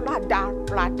ń sọ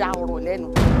rádaràda ọ̀rọ̀ lẹ́nu.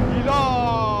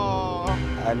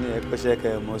 A ní ẹ̀kọ́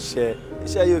ṣẹ́kẹ̀ mọ́ṣẹ́.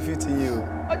 Iṣẹ́ yóò fi ti yín o.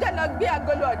 Ó jẹ́ lọ gbé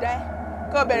agolo ọ̀dà ẹ̀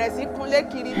kó o bẹ̀rẹ̀ sí kunlé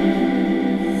kiri.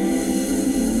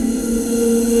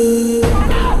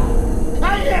 I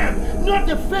am not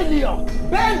a failure.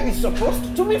 Ben is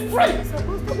supposed to be free.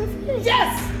 Supposed to be free.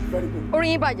 Yes. Very good. Orin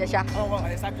yín bàjẹ́ ṣá.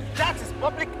 Exactly. That is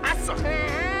public answer.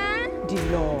 The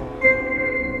law.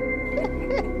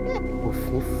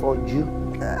 Òfin fọ́jú.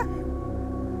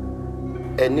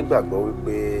 Ẹ nígbàgbọ́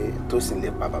wípé Tósìn lè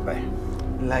pa bàbá ẹ̀.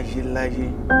 Láyé.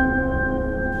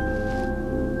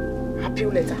 Appeal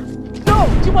letter. No,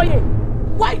 Jumoke.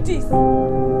 Why this?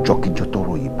 Jọ́kíjọ́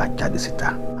tọrọ yìí bá jáde síta,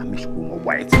 àmì ìṣòro wọn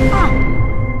wáyé.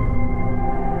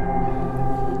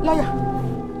 Lọ́yà.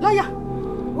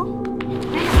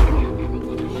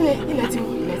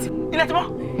 Ilẹ̀ ti mọ́.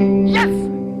 Yes.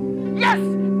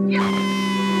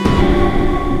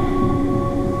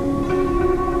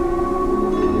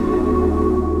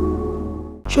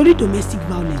 Sórí domestic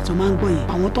violence tó máa ń gbọ́ yẹn,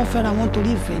 àwọn tó ń fẹ́ra wọn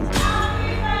torí ìfẹ́ ni.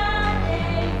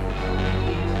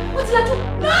 Ó ti lajú.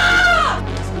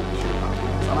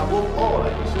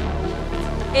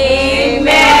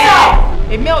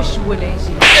 Èmi ò ṣùwò lẹ́ ń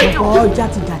ṣe. Ọ̀pọ̀ ọjà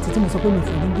ti dàtí tí mo sọ pé mi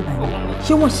fẹ́ ní bíbá yẹn.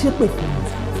 Ṣé wọ́n ṣépè fún mi?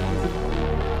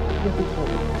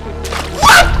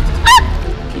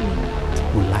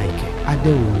 Mo like it.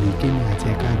 Adéwò ni kémi àti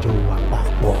ẹ̀ka jọ wà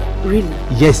papọ̀. Really?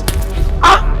 Yes.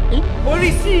 Orí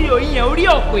CEO yẹn orí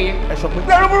ọ̀pẹ. Ẹ sọ pé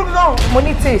bẹ́ẹ̀ ló burúkú náà. Mo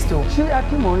ní taste o. Ṣé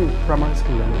Akínmọ̀rin primary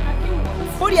school lẹ́nu?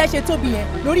 Orí ẹ ṣe tóbi yẹn,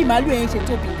 lórí màálù ẹ ṣe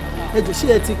tóbi. Ẹ jọ̀ọ́ ṣé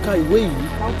ẹ ti ka ìwé yìí?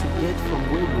 How to get from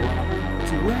where you are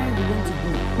to where you want to be.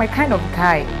 My kind of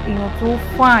guy, èèyàn tó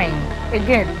fine,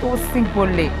 again tó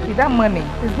sígbọ̀lẹ̀, with that money,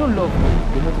 there's no love.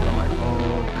 Gbogbo tó bá máa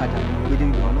ọ̀kadà ní gbédé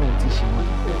ìgbà náà ti ṣe wọ́n.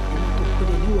 Kò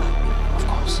dẹ̀ níwà pé. Of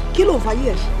course. Kí ló ń fa yí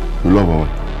ẹ̀ ṣe? Lọ́wọ́ wọn.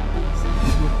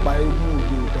 Pa eégún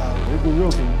òde òdà o. Eégún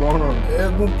yóò fi gbọ́ràn.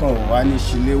 Eégún kan ò wá ní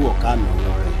ṣíléwọ̀ kánú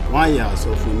lọ rẹ̀. Wọ́n á yà sọ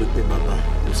fún mi pé bàbá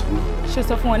kò sí náà. Ṣé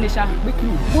sọ fún wọn lè ṣá pé kí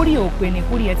kórìí ò pé ni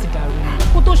kórìí ẹ ti dàrú ni.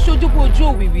 Kó tó ṣojú kó ojú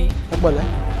òwìwí. Ẹ pẹ̀lẹ́.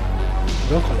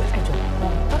 Dọ́kọ̀lẹ́. Ẹjọ́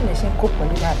báwo lẹ ṣe ń kó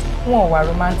pẹ̀lú dáàdì? Wọn ò wà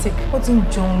romantic. Ó ti ń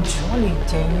jẹun jù. Wọ́n lè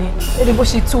jẹ ilé. Lédè bó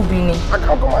ṣe tóbi ni. I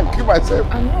can't come and keep myself.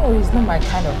 I know he's not my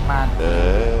kind of man.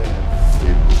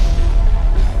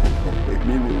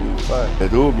 Èmi ni mi fine.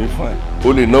 Ẹ̀dọ́ mi fine. O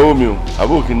lè náwó mi o,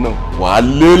 àbó kí n náà. Wà á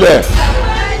lélẹ̀.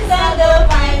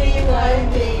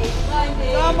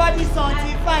 Somebody son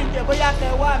ti find jẹ bóyá kẹ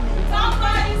wá mi.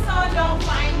 Somebody son don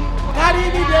find you. Carry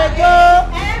me dey go.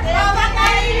 Baba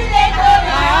carry me dey go.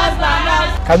 My husband now.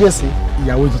 Kábíyèsí,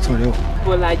 ìyàwó tuntun rẹ o.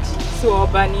 Bọ́lájì, so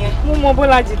ọba ni ẹ. Mo mọ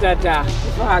Bọ́lájì dáadáa.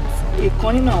 In fact,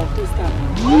 ìkan nínú àwọn tó sà mí.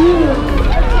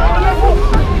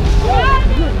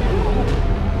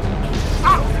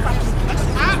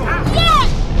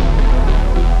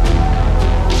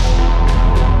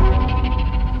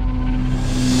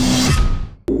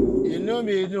 Inú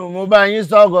mi dùn, mo bá yín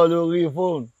sọ̀rọ̀ lórí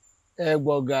fóònù. Ẹ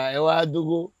gbọ̀gà, ẹ wá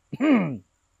dúró.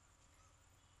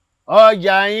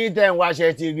 Ọjà yín tẹ̀ ń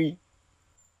wáṣẹ ti rí.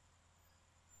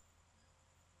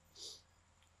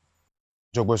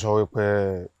 Jọgbọ́n sọ wípé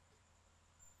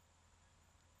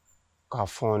ká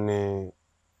fún ní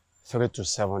 3 to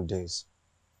 7 days.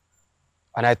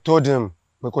 And I told him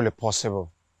pé kò lè possible.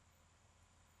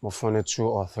 Mo fún ní 2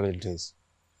 or 3 days.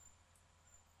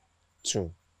 2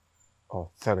 or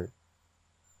 3.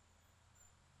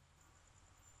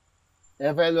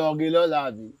 Ẹ fẹ́ lọ rí lọ́la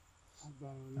àbí?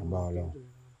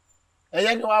 Ẹ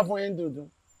jẹ́ kí wọ́n fún yín tuntun.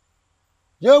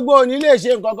 Jogbo ò ní lè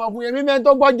ṣe nǹkan kan fún yín, mímẹ́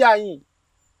tó gbọ́jà yín.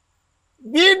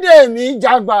 Bidemi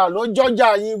Jagba ló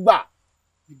jọjà yín gbà.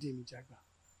 Bidemi Jagba.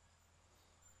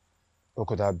 Ó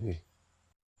kò dàbí.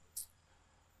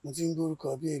 Mo ti ń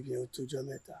gbórúkọ bí èbí ó tójọ́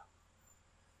mẹ́ta.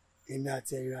 Èmi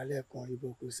àti ẹ̀rọ alẹ́ kan ìbò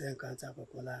kò sẹ́ńkántà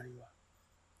kankan láàrin wa.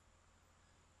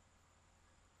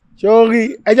 Ṣé o rí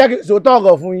ẹ jẹ́ kí n sòótọ́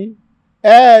ọ̀rọ̀ fún yín?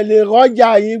 Ẹ lè rọ́jà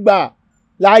yín gbà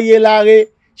láyé láre.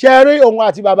 Ṣé rí òun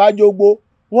àti bàbá Jogbo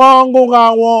wọ́n ń gúnra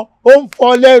wọn ó ń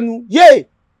fọ́ lẹ́nu yé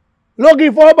lókì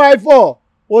 4x4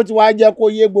 ó ti wá jẹ́ kó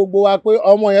yé gbogbo wa pé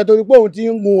ọmọ yẹn torí pé òun ti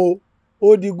ń gun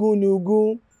ó di gúnugún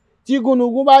tí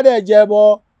gúnugún bá dẹ̀ jẹ bọ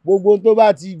gbogbo tó bá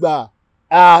ti gbà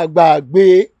àgbàgbé.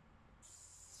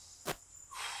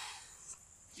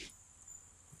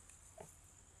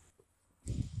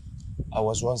 I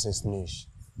was once a snitch.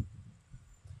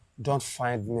 Don't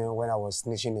find me when I was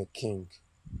snitching a king.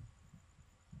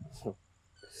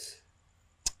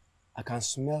 I can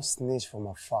smell snitch from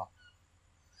afar.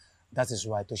 That is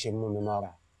why Toshe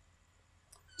Mumimara,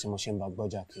 Timoshemba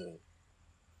Gboja kiri.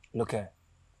 Look here,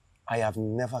 I have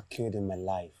never killed in my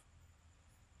life.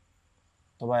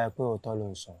 Toba Yakwe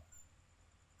Otolonso,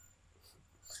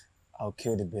 I'll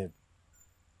kill the babe.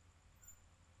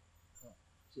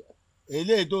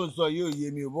 Eléyìí tó ń sọ yóò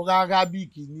yé mi ò bóyá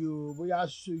Arabic ni o bóyá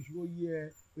ṣoṣo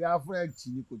yẹ bóyá French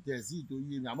ni kò tẹ̀ sí tó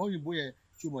yé mi àmọ́ òyìnbó yẹn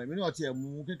ṣùgbọ́n èmi náà tiẹ̀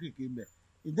mú kéékèèké mbẹ̀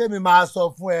ìdẹ́mi máa sọ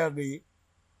fún ẹ rèé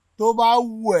tó bá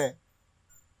wù ẹ́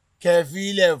kẹfì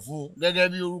ilẹ̀ fún gẹ́gẹ́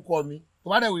bí orúkọ mi tó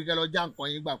bá dẹ̀ wí kẹ́ lọ já nǹkan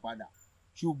yín gbà padà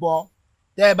ṣùgbọ́n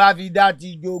tẹ́ ẹ bá fi dá ti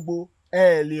jogbo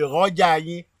ẹ lè rọ́jà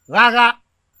yín rárá.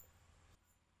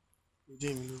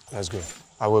 Let's go.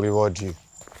 I will reward you.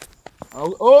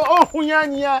 Ohun yẹn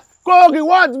nìyẹn kó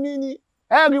reward mi ni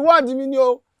reward mi ni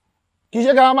o kì í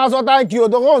ṣe ká máa sọ thank you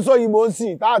tó kó ń sọ ìbò ń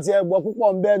sìn táàtì ẹgbọ́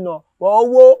púpọ̀ ń bẹ́ẹ̀ náà wọ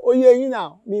owó oyè yín náà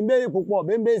mi ń béèrè púpọ̀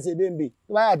bẹ́ẹ̀ ṣe bẹ́ẹ̀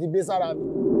tó bá yà ti bẹ́ sára mi.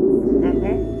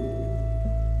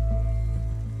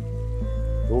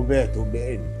 tó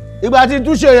bẹ́ẹ̀ ni. ìgbà tí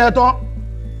túnṣe yẹn tán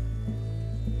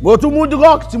mo tún mú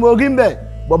drug tí mo rí ń bẹ̀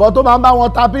bọ̀bọ̀ tó máa ń bá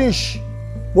wọn ta pinch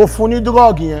mo fún ní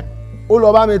drug yẹn ó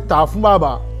lọ bá mi tà fún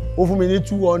bàbá ó fún mi ní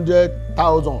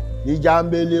 200,000 ní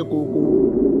jambele koko.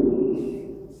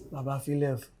 Bàbá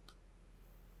Philip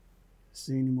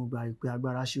sí ni mo gba ìpè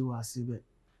agbára ṣì wà síbẹ̀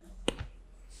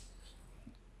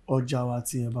ọjà wa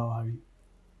tí ẹ bá wa rí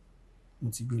mo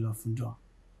ti gbé lọ fún John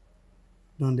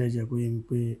dọ́ndẹ̀ jẹ́ kó yé mi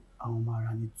pé àwọn máa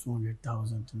ra ní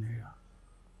 200,000 naira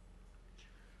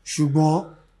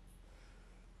ṣùgbọ́n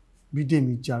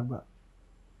Bidemi Jagba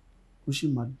ó sì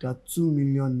máa dá 2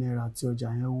 million naira tí ọjà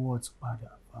yẹn wọ́ọ̀tì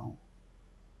padà fáwọn.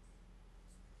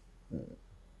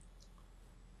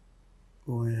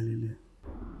 Owó yẹn lílẹ̀.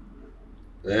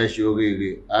 Ẹ ṣe oríire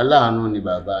aláàánú ni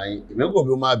bàbá yín èmi kò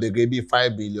bí ó máa béèrè bíi 5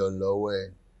 billion lọ́wọ́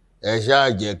ẹ ṣáà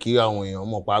jẹ́ kí àwọn èèyàn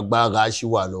mọ̀ pa agbára ṣì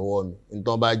wà lọ́wọ́ mi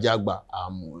nítorí bá Jagba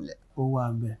àmúlẹ̀. Ó wà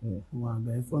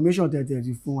bẹ́ẹ̀ information tẹ̀tẹ̀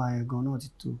ti fún wa yẹn gan náà ti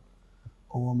tó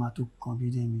ọwọ́ máa tó kan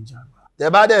Bidemi Jagba. Tẹ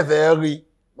bá dẹ̀ fẹ́ rí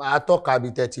máa tọ́ka bí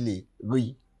tẹ́tí lè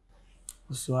rí.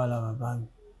 Ó sọ àlà bàbá mi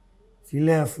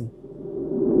filẹ̀ fún.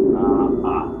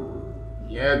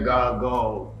 Yẹn gangan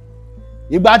o.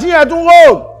 Ìgbà tí yẹn tún rò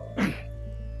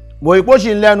bò ìpó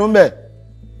ṣì ń lẹ́nu mbẹ̀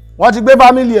wọ́n ti gbé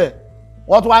fámílì ẹ̀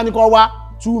wọ́n tún wá ní kó wá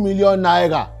 2 million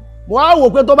naira mo wá wò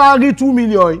pé tó bá rí 2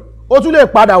 million yìí ó tún lè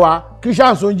padà wá kí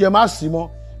ṣàǹsó oúnjẹ má sí mọ́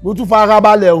mo tún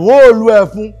farabalẹ̀ róòlù ẹ̀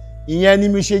fún ìyẹn ni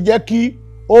mi ṣe jẹ́ kí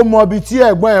ó mọ ibi tí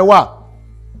ẹ̀gbọ́n ẹ̀ wà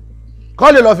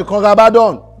kọ́ lè lọ fi kanra bá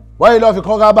Don wọ́n lè lọ fi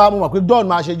kanra bá mo mọ̀ pé Don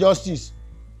máa ṣe justice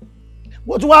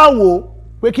mo tún wá wò ó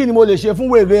pé kí ni mo lè ṣe fún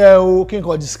wèrè ẹ o kí n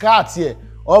kàn discard ẹ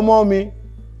ọmọ mi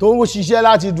tó ń ṣiṣẹ́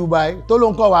láti Dubai tó ló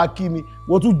ń kọ́ wá kí mi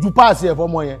mo tún ju páàsì ẹ̀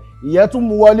fọmọ yẹn ìyẹn tún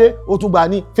mú wọlé ó tún gbà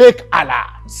ní fake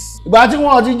alert. ìgbà tí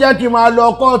wọ́n ti jẹ́ kí n máa lọ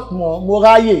court mọ́ mo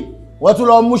ráyè wọ́n tún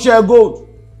lọ múṣẹ́ gold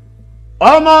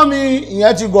ọmọ mi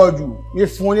ìyẹn ti gọ̀ jù mi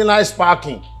fún ní nice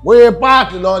parking mo yẹ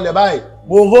páàkì lọ lẹ̀ báyìí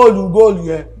mo róòlù góòlù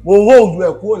yẹn mo róòlù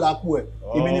ẹ̀ kúrò lápò ẹ̀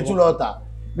èmi ni tún lọ tà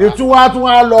mi tún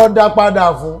wá lọ dá padà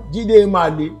fún Jídé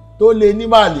Màlé tó lé ní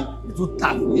Màlé tún tà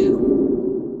fún yẹn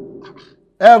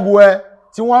ẹrù ẹ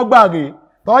tí wọ́n gbàgbé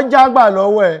tó Jagba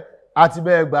lọ́wọ́ ẹ àti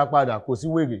bẹ́ẹ̀ gbà padà kò sí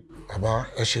wèrè. Bàbá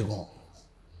ẹ ṣe gan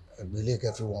ẹgbẹ́lẹ́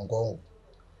kẹ́ fi wọ́n kàn wò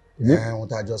ohun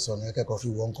tá a jọ sọ ní kẹ́kọ̀ọ́ fi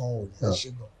wọ́n kàn wò ẹ ṣe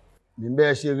gan. ní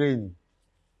bẹ́ẹ̀ ṣeré ni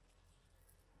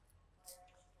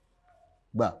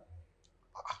gbà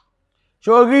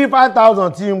sórí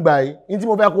 5,000 tí ń gbà yìí ní tí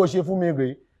mo fẹ́ kó ṣe fún mi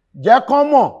rèé jẹ́ kán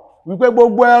mọ̀ wípé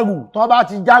gbogbo ẹrù tó bá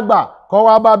ti Jagba kọ́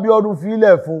wá bá Bíọ́dún fi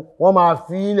ilẹ̀ fún wọ́n máa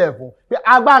fi ilẹ̀ fún pé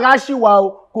agbára ṣì wà o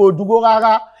kò dúró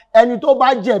rárá ẹni tó bá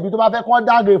jẹ̀bi tó bá fẹ́ kán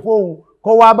dáre fóun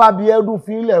kó wá bá Bíọ́dún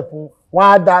fi ilẹ̀ fún wọn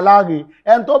á dá láre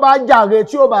ẹni tó bá jàre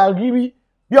tí ó bá rí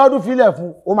Bíọ́dún fi ilẹ̀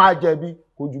fún ó máa jẹ̀bi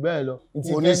kò jù bẹ́ẹ̀ lọ.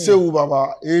 Oníṣẹ́wù bàbá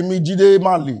èmi Jídé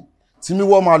Màlé tí mi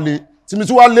wọ́ Màlé tí mi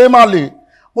tún wá lé Màlé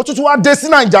mo tún wá dé sí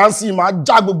Nàìjíríà ń sìn máa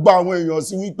já gbogbo àwọn èèyàn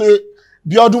sí wípé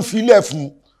Bíọ́dún fi ilẹ̀ fún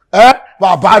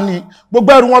bàbá ni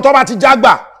gbogbo ẹrù wọn tó bá ti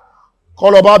Jagba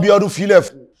kọ́ lọ bá Bíọ́dún fi ilẹ̀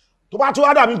fún tó bá tún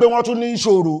wá dàbí pé wọ́n tún ní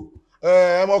ìṣòro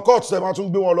ẹmọ court ṣe máa tún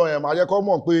gbé wọn lọ yẹn máa yẹ kó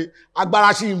mọ̀ pé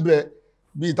agbára ṣì ń bẹ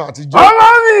bí ìta àtijọ́. ọmọ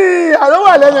mi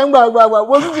àlọ́wà lẹ́yìn gbàgbàgbà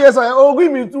mo tún fi ẹsẹ̀ orí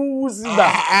mi tún wú sígbà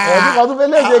ẹ̀ẹ́dì kan tó fẹ́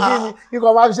léṣe kí ni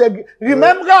kíkọ́ máa fi ṣe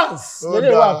remembrance. ó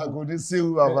dáa kò ní séwu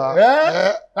bàbá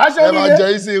ẹ máa jẹ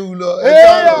ìséwu lọ.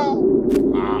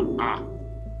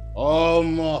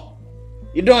 ọmọ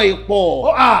idán ipò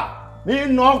mi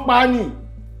nà pa ni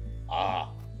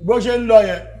bó ṣe ń lọ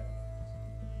yẹn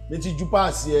mi ti ju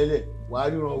páàsì ẹ lẹ̀ wàá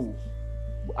ríran wò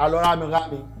alọ́rámi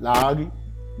làárí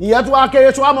ìyẹn tó wá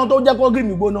kéré tó wá mọ tó jẹ́ kó gírí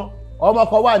mi gbóná ọmọ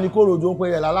kan wà ní kòròdú ń pè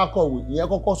rẹ̀ lálákọ̀wé ìyẹn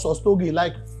kọ́kọ́ sọ stórí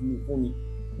láìkì fún mi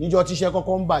níjọ́ tíṣẹ́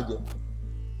kọ́kọ́ ń bàjẹ́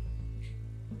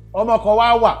ọmọ kan wá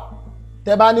wà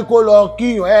tẹ bá ní kó lọ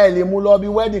kíyàn ẹ lè mú lọ bí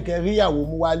wedding kẹrí ìyàwó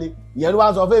mú wálé ìyẹn ló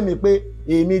wá sọ fún mi pé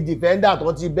èmi defender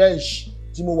tó ti bench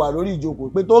tí mo wà lórí ìjókòó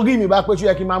pé tó rí mi bá pé ṣó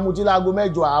yẹ kí n máa mutí láago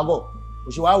 7 àárọ̀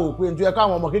òṣèwà wò pé nítorí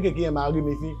káwọn ọmọ kéékèèké yẹn máa rí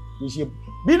mi fi ìṣe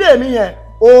Bidemi yẹn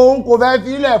òun kò fẹ́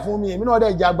filẹ̀ fún mi èmi náà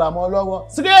dẹ̀ Jagba mọ́ lọ́wọ́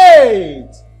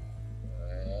straight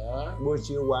bó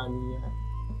ṣe wà nìyẹn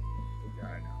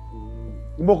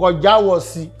ìbò kan jáwọ́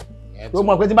sí tó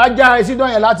mọ̀ pé tí bá já ẹ sí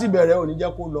dán yẹn láti bẹ̀rẹ̀ ò ní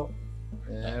jẹ́ kó lọ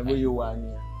bó ṣe wà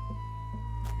nìyẹn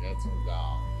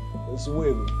òṣìwò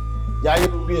èrò jáyé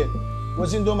lórí ẹ̀ mo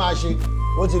sì ń tó máa ṣe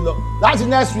ó ti lọ láti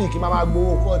next week máa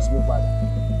gbowó court mi padà.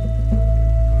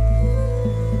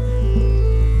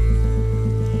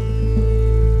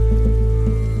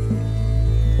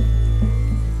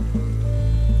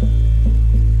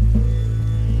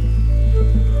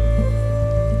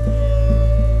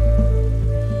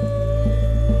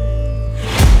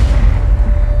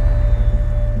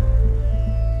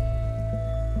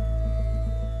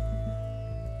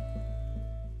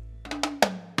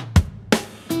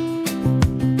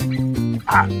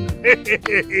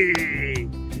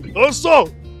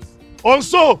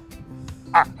 Onso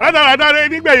rádaràdà rẹ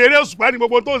nígbẹ̀yẹrẹ òṣùpá ni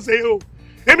gbogbo tó ń ṣe o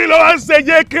èmi ló wá ń ṣe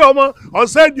yéèké ọmọ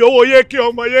ọ̀sẹ̀ ìdí owó yéèké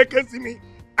ọmọ yéèké sí mi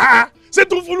ṣé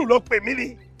tún fúlù ló pè mí ni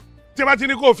tí bá ti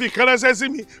ní kó fi kan ránṣẹ́ sí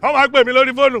mi wọ́n máa pè mí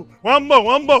lórí fóònù wọ́n ń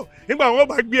bọ̀ nígbà wọn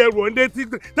bá gbé ẹrù òǹdé tí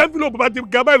tẹ́ńfìlọ́pù bá ti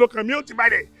ga báyìí lọ́kàn mi ó ti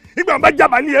balẹ̀ nígbà wọn bá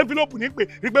jàmbá ní ẹnfìlọ́pù ní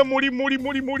pé múrí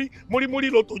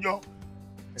ló tó yọ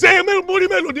ṣé múrí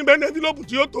mélòó ní bẹ́ẹ̀ ní ẹnfìlọ́pù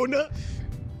tí ó tó ná.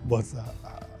 bọ́sà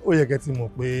ó yẹ kẹ́ ti mọ̀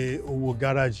pé owó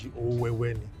gáràjì owó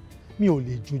wẹ́wẹ́ ni mi ò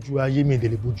lè jojú ayé mi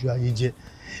ìdèlè bójú ayé jẹ́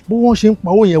bó wọ́n ṣe ń pa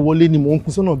owó yẹn wọlé ni mò ń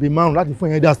pín sọ́nà bíi 5 láti fún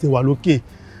yẹn dá sí wà lókè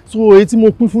so èyí tí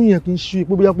mo pín fún yẹn kì í ṣe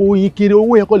pé bóyá pé owó yín kéré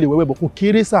owó yẹn kò lè wẹ́wẹ́ bọ̀ kò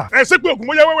kéré sà. ẹ ṣé pé ògùn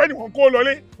mọ́yá wẹ́wẹ́ ni wọ́n kó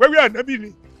lọlé wẹ́wẹ́ ànábì ni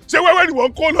ṣé wẹ́wẹ́ ni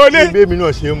wọ́n kó lọlé. ìbé mi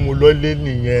náà ṣe ń mu lọlé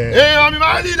nìyẹn. èèyàn mi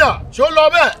máa ń lídà ṣó lọ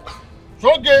bẹ́ẹ̀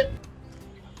ṣóge.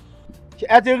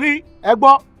 ẹ ti rí ẹ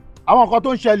gbọ́ àwọn nǹkan tó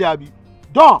ń ṣẹlẹ̀ àbí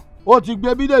dán ó ti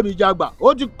gbé Bidemi Jagba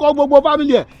ó ti kó gbogbo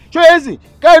fámìlì ẹ̀ ṣé èsì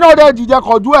kẹ́yìn náà dẹ̀ dìde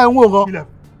kọjú ẹ̀ ń wò gan.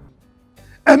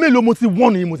 ẹ mélòó mo ti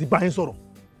wọ́n ni mo ti bá yín sọ̀rọ̀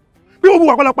bí wọ́n bu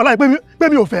wà pálapàla yìí pé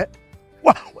mi ò fẹ́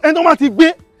wà ẹni tó bá ti gbé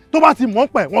tó bá ti mọ̀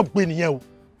pẹ̀ wọ́n gbé nìyẹn o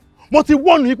mo ti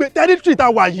wọ́n ní pé tẹ́rítírì tá a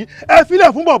wà yìí ẹ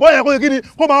filẹ̀ fún bọ̀bọ̀ yẹn kó kí ni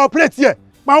kó máa ọ̀pẹ́rẹ́tì ẹ̀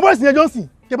màá bọ́ ìsìn ẹjọ́ sìn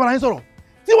kí ẹ bá yín sọ̀rọ̀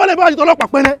tí wọ́n lè bá àjẹtọ̀ ọlọ́pàá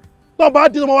pẹ́rẹ́ tó bá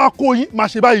dé tó máa wá kó yín máa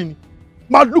ṣe báyìí ni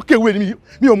máa lúkèwé ni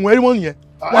mi ò mú ẹrí wọn nìyẹn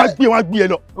wọ́n á gbé ẹ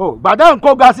lọ. gbàdá ń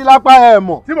kó ga sí lápá ẹ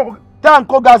mọ̀ tá ń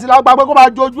kó ga sí lápá pé kó máa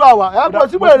jojú àwa ẹ kò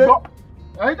sí wèrè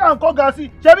ẹ̀yin tá ń kó ga sí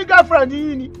ṣé bí girlfriend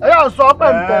yín ni ẹ yà sọ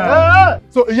pẹ̀mpẹ̀.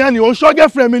 so ìyẹn ni òun ṣọ́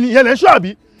girlfriend mi ni ìyẹn lẹ́ ń ṣọ́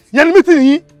àbí ìyẹn ni mítìnì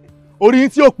yín orí yín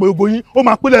tí ó pè ogbó yín ó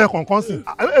máa pélé kọ̀ọ̀kan sí.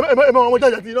 ẹ máa wọn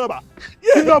jàjà tí iná bá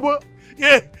iná bó.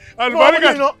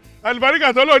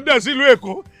 àlùbáríkà tó lọ dẹ̀ sílùú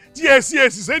Èkó tí èsì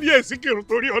ṣé ní èsì kìrù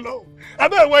torí Ọlọ́run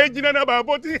abẹ́ ìwọ ìjìnlẹ̀ náà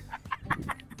bàbá tí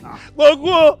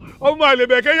gbogbo ọmọ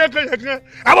àlèbẹ̀ kẹ́yẹ́kẹ́yẹ́kẹ́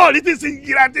àbọ̀ òní ti sin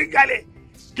gira tí ń galẹ̀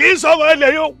kì í sọ ọmọ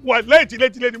ilẹ̀ yóò wà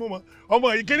lẹ́ẹ̀tìlẹ́tìlẹ́ ni mo mọ̀ ọmọ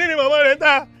ìkíní ni màmá rẹ̀ ń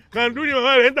ta kàndú ni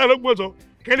màmá rẹ̀ ń ta lọ́gbọ̀nsọ̀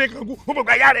kéde kankú ó bọ̀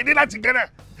káyà rẹ̀ ní láti gánà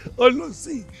ó lọ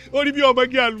sí orí bí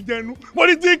ọmọge àlùjẹnu mo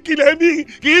ní tí kìlẹ̀ bí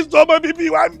kì í sọ ọmọ bíbí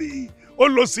wa ń bì ó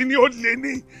lọ sí ni ó lé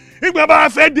ní ìgbà bá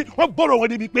fẹ́ dé wọ́n bọ̀rọ̀ wọn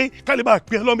débi pé kálí bá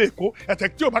pín ọlọ́mọ Èkó ẹ̀tẹ̀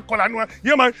tí ò bá kọ́ lánàá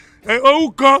yóò máa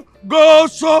òun kan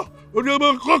gọ́ọ́sọ́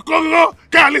olùdókòwò kọ́kọ́rọ́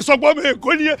ká lè sọ pé ọmọ Èkó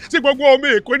ní sí gbogbo ọmọ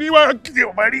Èkó ní wàá kiri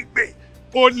ọmọ rí gbé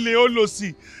ó lé ó lọ sí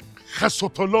ká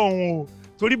sọ̀tọ̀ lọ́hùn o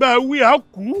torí bá wí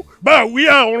àkú bá wí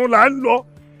àrùn là ń lọ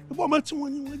ìbọn ọmọ tí wọ́n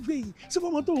ní wọ́n gbé yìí sí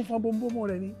ọmọ tó ń fa bọ́mọ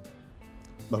rẹ ni.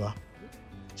 bàbá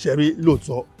ṣẹ̀rí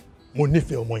lóòótọ́ mo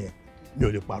nífẹ̀ẹ́ ọmọ yẹn mi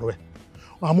ò lè parọ́ ẹ̀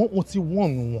àmọ́ mo ti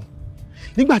wọ́ọ̀nù wọn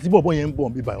nígbà tí bọ̀bọ̀ yẹn ń bọ̀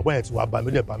bíbá ọ̀bọ̀ yẹn ti wá bá mi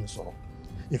ó dẹ̀ bá mi sọ̀rọ̀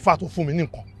ìfà tó fún mi ní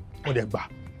nǹkan mo dẹ̀ gbà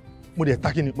mo dẹ̀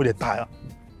ta kíni mo dẹ̀ ta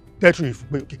tẹ́tírì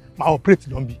pé ok máa operate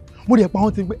lọ́nbi mo dẹ̀ pa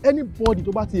wọ́n ti pé anybody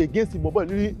tó bá ti against bọ̀bọ̀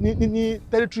ní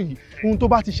tẹ́tírì ohun tó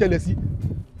bá ti ṣẹlẹ̀ sí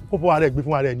kó fọwọ́ ara ẹ̀ gbé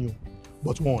fún ara ẹ̀ ni o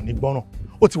but wọn ò ní gbọ́ràn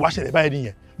ó ti wá ṣẹlẹ̀ báyìí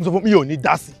nìyẹn mo sọ fún mi ò ní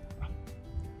dá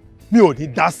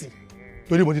sí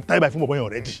torí mo ti táyì báyìí fún bọ̀bọ̀ yẹn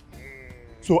already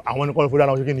so àwọn ẹni kọ́ ló forí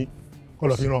ara wọn ṣe kí ni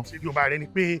kọlọ̀ fi ràn. yorùbá rẹ ni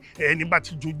pé ẹni bá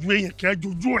ti jojú èèyàn kí á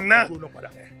jojú ọ̀nà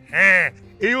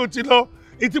èyí ò ti lọ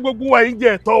etí gbogbo wa yìí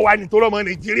jẹ́ ẹ̀tọ́ wa nítorí ọmọ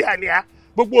nàìjíríà ni a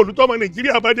gbogbo olùtọ́mọ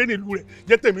nàìjíríà bá dé nílùú rẹ̀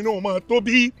jẹ́ tèmi náà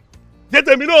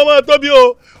máa tóbi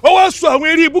o ó wá sọ àwọn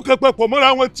eré ibú kan papọ̀ mọ́ra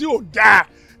wọn tí ò dáa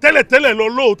tẹ́lẹ̀tẹ́lẹ̀ lọ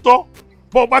lóòótọ́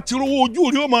bọ́ bá ti rówó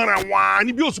ojú rí ó máa ràn wá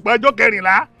níbi òṣùpá ọjọ́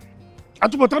 14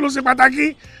 àtúbọ̀tán ló ṣe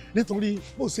pàtàkì nítorí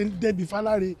bó ṣe ń dẹ́bi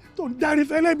fáláre tó ń darí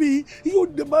fẹ́lẹ́bí yóò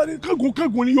dẹ́bàrí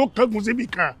kángun ni yóò kángun síbi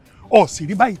kan ọ̀sìn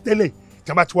rí báyìí tẹ́lẹ̀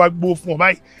tí wọ́n bá ti wá gbó fún ọ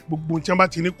báyìí gbogbo tí wọ́n bá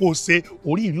ti ní kó o ṣe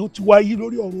orí ìrí ó ti wá yí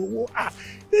lórí ọ̀rọ̀ owó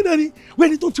dídá ni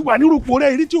wẹ́ni tó ti wà nírúpọ̀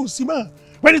rẹ̀ rí tí ò sí mọ́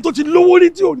wẹ́ni tó ti lówó rí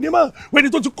tí ò ní mọ́ wẹ́ni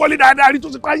tó ti kọ́lé dáadáa rí tó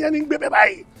ti pààyàn ní gbé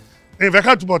báyìí. ìfẹ́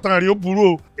kàtúbọ̀tán rí ó burú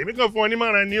o èmi kàn fún ọ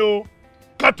nímọ̀ràn ni o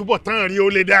kàtúbọ̀tán rí ó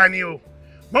lè dá ni o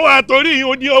mo wà torí yìí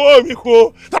ó di owó mi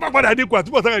kó tábà padà dínkù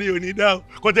àtúbọ̀tán rí ò ní dá o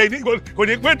kò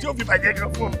ní pẹ́ tí ó fi bàjẹ́ kan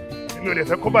fún ọ èmi ò lè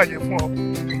fẹ́ kó bàjẹ́ fún ọ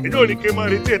èdè ò ní kí n máa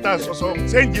retí ètò àsọsọ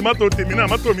ṣéǹjì mọ́tò tèmi náà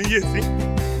mọ́tò mi yé sí.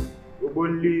 gbogbo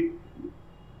lé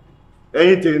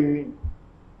ẹ̀yin tèmi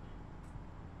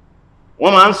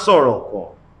wọ́n máa ń sọ̀rọ̀ kan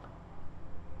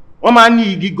wọ́n máa ń ní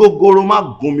igi gógóró má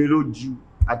gún mi lójú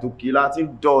àtòkè láti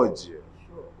dọ́ọ̀jì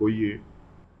kò yé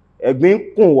ẹ̀gbin ń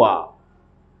kùn wá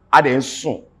a dẹ̀ ń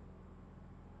sùn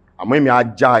àmọ́ èmi á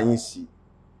já yín sí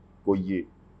kò yé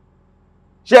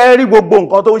ṣé ẹ rí gbogbo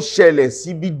nǹkan tó ń ṣẹlẹ̀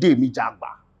sí Bidemi Jagba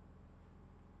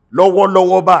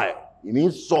lọ́wọ́lọ́wọ́ báyìí èmi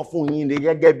ń sọ fún yín lé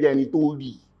gẹ́gẹ́ bí ẹni tó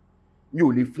rí mi ò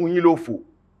lè fún yín lófò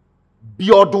bí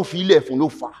ọdún fi ilẹ̀ fún ló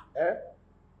fà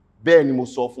bẹ́ẹ̀ ni mo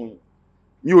sọ fún yín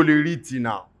mi ò lè rí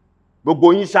tìǹà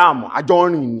gbogbo yín ṣáàmù àjọ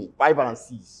rìn ní 5 and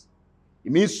 6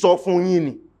 èmi ń sọ fún yín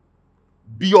ni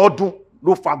bí ọdún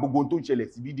ló fa gbogbo tó ń ṣẹlẹ̀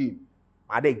sí Bidemi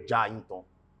má dẹ̀ já yín tán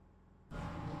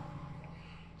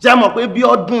jẹ́ mọ̀ pé bí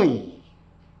ọdún yìí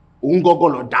òun gọ́gọ́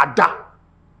lọ dáadáa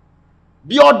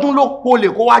bí ọdún ló polè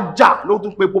kó wá jà ló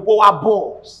tún pe popo wá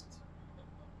burst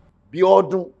bí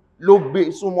ọdún ló gbé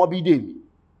súnmọ́ Bidemi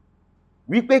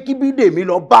wípé kí Bidemi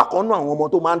lọ bá kan náà àwọn ọmọ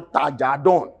tó máa ń tajà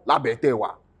dán lábẹ́tẹ̀ wa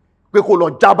pé kó lọ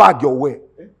já báàgì ọwọ́ ẹ̀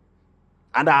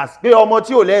and as pé ọmọ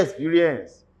tí ò lè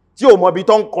experience tí ò mọ bí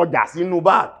tó ń kọjà sínú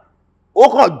báàgì ó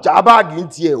kàn já báàgì ń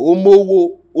tiẹ̀ ó mówó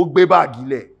ó gbé báàgì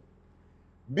lẹ̀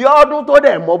bí ọdún tó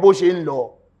dẹ̀ mọ bó ṣe ń lọ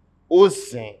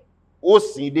ó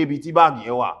sìn débi tí báàgì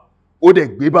yẹn wà ó dẹ̀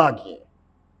gbé báàgì yẹn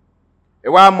ẹ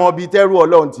wá mọ bí tẹ́rù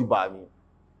Ọlọ́run ti bà mí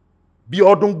bí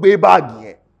ọdún gbé báàgì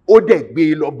yẹn ó dẹ̀ gbé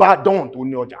lọ bá dán tó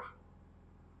ní ọjà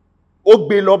ó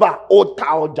gbé lọ bá ó ta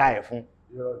ọjà ẹ̀ fún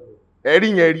ẹ̀rí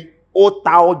yẹn rí ó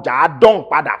ta ọjà dán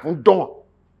padà fún dán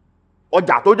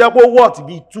ọjà tó jẹ́ pé worth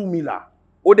bíi 2 million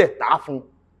ó dẹ̀ tà fún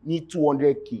ní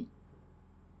 200k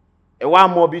ẹ wá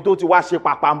mọ bí tó ti wá ṣe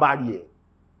pàpàǹbarì ẹ̀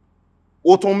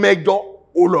ó tún mẹ́jọ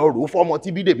ó lọ rò fọ́mọ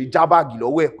tí Bidemi já báàgì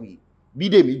lọ́wọ́ ẹ̀ pé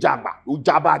Bidemi Jagba ló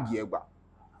já báàgì ẹ̀ gbà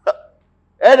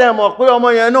ẹ dẹ̀ mọ̀ pé ọmọ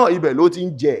yẹn náà ibẹ̀ ló ti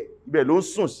ń jẹ ibẹ̀ ló ń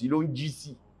sùn sí ló ń jí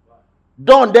sí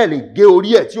don dẹ̀ lè gé orí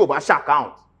ẹ̀ tí ò bá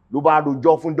ṣàkáùnt ló bá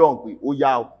rojọ́ fún don pé ó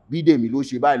yá Bidemi ló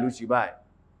ṣe báyìí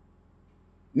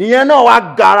nìyẹn náà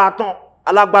wá gara tán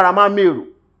alágbára má mèrò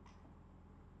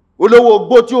olówó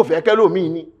ogbó tí ò fẹ́ kẹ́lòmíì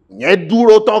ní ìyẹn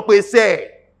dúró tán pé sẹ́ẹ̀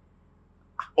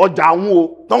ọjà òun o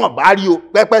tán bá rí o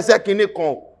pẹ́pẹ́sẹ́ kinní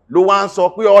kan ló wá ń sọ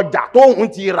pé ọjà tóun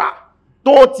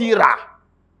ti rà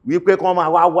wípé kán máa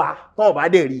wá tán bá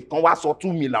dẹ̀ rí kán wá sọ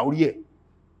 2 million orí ẹ̀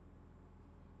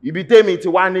ibi tèmi ti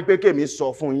wá ní pé kèmi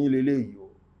sọ fún yín leléyìí o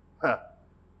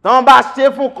tán bá ṣe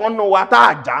fún kan nù wá tá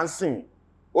àjà ń sìn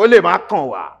ó lè má kàn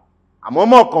wá àmọ́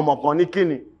mọ̀kànmọ̀kàn ní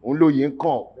kíni òun lóye ń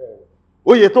kàn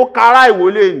oyè tó kára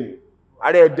ìwọlé ní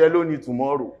ààrẹ ẹ̀dẹ́ ló ní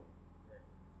tomorrow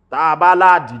tá a bá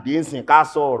láàdìdé ń sìn ká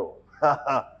sọ̀rọ̀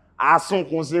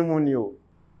asúnkun sí mú ni o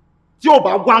tí ò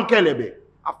bá gbá ń kẹ̀lẹ̀bẹ̀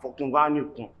afọ̀kún wá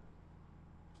nìkan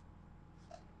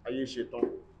ayé ṣetán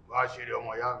wá ṣeré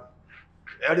ọmọ ìyá mi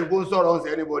ẹni kó ń sọ̀rọ̀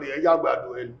ọ̀sẹ̀ anybody ẹjá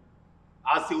gbàdọ̀ ẹni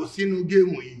a sì ò sínú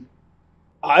géèmù yìí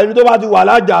àìní tó bá ti wà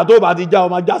lájà tó bá ti já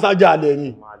ọmọ jásájà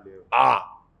lẹ́yìn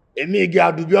èmi igi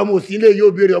àdùbí ọmọ òsínlé yóò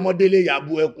béèrè ọmọdélé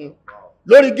ìyàbú ẹkún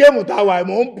lórí géèmù táwà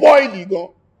ẹ̀mọ́ ń bọ́ìlì gan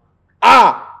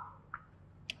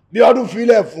bí ọdún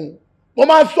fílẹ̀ fún mo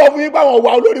máa ń sọ fún yín báwọn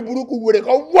wà olórí burúkú wèrè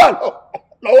kan wà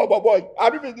lọ́wọ́ bọ̀bọ̀ yìí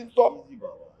àbí mi ti sọ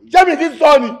ṣé mi ti sọ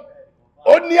ni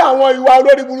ó ní àwọn ìwà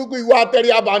olórí burúkú ìwà àtẹ̀rí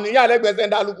abàníyàn lẹ́gbẹ̀ẹ́sẹ̀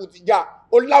ńdálùkù ti já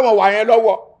ó láwọn wà yẹn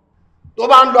lọ́wọ́ tó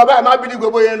bá ń lọ báyìí má bílí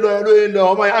gbogbo yẹn lọ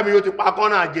ọmọ ìyá mi yóò ti pa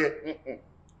kọ́nà jẹ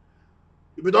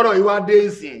ibi tọ́rọ̀ yìí wá dé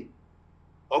ìsìn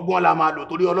ọgbọ́n la máa lò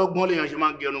torí ọlọ́gbọ́n lèèyàn ṣe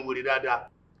máa ń gẹnu wèrè dáadáa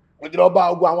mo ti lọ bá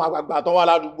ogun àwọn àgbààgbà tó wà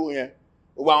ládùúgbò yẹn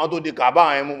gbogbo àwọn tó di kàbá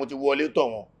yẹn mo ti wọlé tọ̀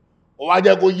wọn ó wá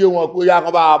jẹ́ kó yé wọn pé yá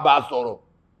kan bá sọ̀rọ̀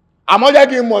àmọ́ jẹ́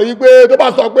kí n mọ̀ yí pé tó bá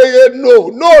sọ pé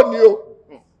no ni o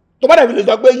tó bá dẹ̀ fi lè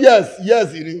sọ pé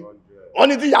yes ni wọ́n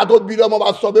ní tí ìyá tó bí lọ́mọ bá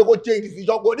sọ pé kó change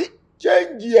decision kò ní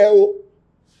change ẹ o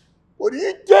kò ní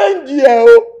change ẹ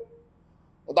o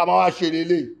wọ́n tá máa wá ṣe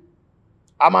lélẹ̀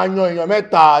a máa yan èèyàn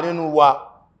mẹ́ta nínú wa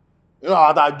nínú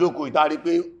àwọn tá a jókòó ìtarí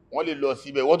pé wọ́n lè lọ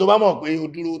síbẹ̀ wọ́n tó bá mọ̀ pé o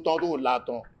dúró tán tó la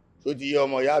tán tó ti yẹ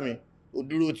ọmọ ìyá mi o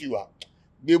dúró tì wá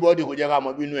gbé bọ́dì kò jẹ́ ká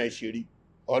mọ bínú ẹ̀ ṣe rí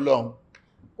ọlọ́run.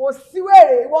 kò sí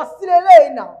wèrè ìwọ sílé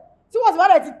lẹ́yìn náà tí wọ́n sì bá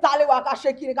dẹ̀ ti talé wa ká ṣe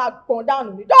kí ni ká gbọ̀n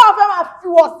dànù ní dọ́wọ́ fẹ́ máa fi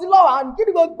wọ̀ sí lọ́wọ́ àná kí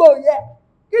ni gbogbo yẹ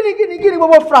kí ni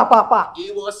gbogbo fura pàpà.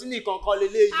 ìwọ sí nìkan kan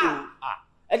leléyìí o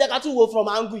ẹ jẹ́ ká tún wo from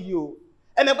angle yìí o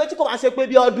ẹ mọ̀ pé tí kò máa ṣe pé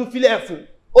bí ọdún filẹ̀ fún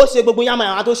ó ṣe gbogbo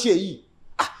yàmàyàmà tó ṣe yìí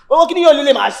owó kí ni yóò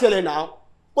lè máa ṣẹlẹ̀ náà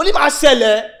kò ní máa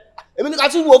ṣẹlẹ̀ èmi ní ká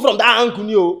tún wo from that angle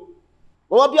ni o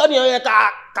owó bí ọdún yẹn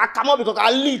ká mọ́ bí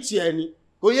kankan lè tiẹ̀ ni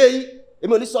kò yé yín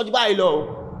èmi ò ní sọ́jú báyìí lọ o.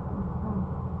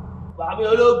 bàbá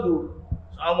olóògbò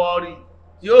ọmọ rí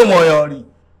tí ó mọ̀yàn rí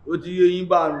ó ti yé yín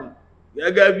bá mi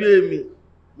gẹ́gẹ́ bí èmi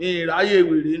ní ìráyè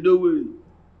wèrè ń dówèrè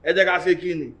ẹ jẹ́ ká ṣe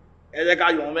kíni ẹ jẹ́ ká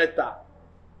yọ̀ mẹ́ta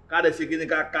ká lè ṣe kíni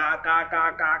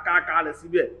ká lè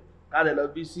síbẹ̀ ká lè lọ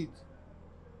visit.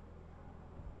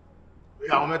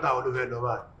 ìyàwó mẹ́ta wo ló fẹ́ lọ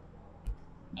báyìí.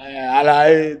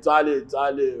 Àlàyé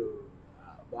tálẹ̀ o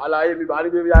àlàyé mi bá ní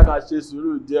pé bí a kà ṣe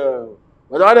sùúrù díẹ̀ o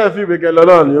bọ́dọ̀ wọ́n dẹ̀ fi ìgbẹ́kẹ̀ lọ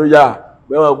náà ni ó yà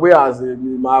gbẹ́wọ̀n pé àṣẹ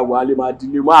mi máa wà lè máa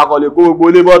dìlé máa kọ́ lè kó gbogbo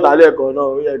lé bọ́ta lẹ́ẹ̀kan náà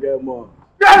ó yẹ kẹ́ mọ̀.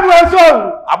 dẹ́nu ẹ sọ̀rọ̀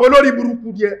àbọ̀ lórí burúkú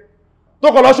díẹ̀ tó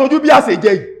kọ̀ lọ ṣojú bí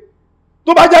àṣejẹ yìí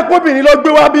tó bá jẹ́ kóbìnrin ló gbé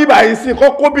wá bí ìbàyìí sí kó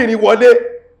kóbìnrin wọlé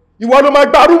ìwọ ló máa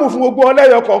gba rúùmù fún gbogbo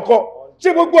ọlẹ́yọ kọ̀ọ̀kan ṣé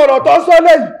gbogbo ọ̀rọ̀ tó sọ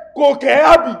lẹ́yìn kò kẹ́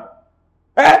àbí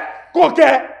kò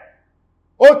kẹ́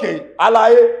òkè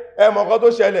àlàyé ẹ mọ̀ nǹkan tó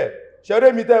ṣẹlẹ̀ ṣeré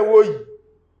mi tẹ́ wo yìí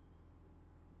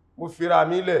mo fira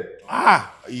mi lẹ̀.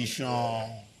 ìṣàn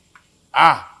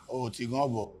o ti gan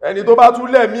bọ̀. ẹni tó bá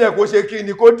tún lẹ̀mí ẹ̀ kó ṣe kí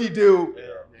ni kó dìde o.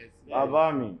 bàbá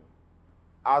mi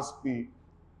aspe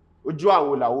ojú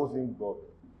àwo làwo fi ń gbọ́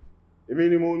èmi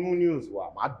ni mo mú news wá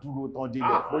máa dúró tán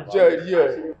délẹ̀. mo jẹ́ ẹ̀rí ẹ̀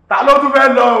ta ló tún fẹ́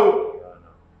lọ o.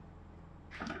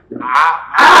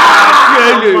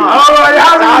 ọmọ ìyá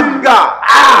mi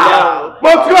mo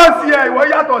tí ó sí ẹ ìwọ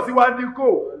yàtọ̀ sí wa ní kò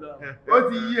ó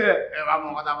ti yí ẹ. ẹ bá mọ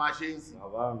nǹkan tá a máa ṣe ń sìn.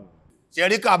 ṣe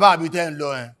rí kàbá àbí tẹ́ ń lọ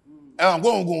ẹ ẹ̀wọ̀n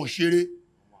gbóhùngún òṣèré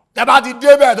tẹ́ bá ti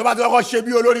débẹ̀ tó bá ti kọ́kọ́ ṣe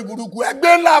bí olórí burúkú ẹ gbé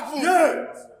ńlá fún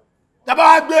tẹ́ bá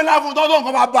gbé ńlá fún tọ́tọ́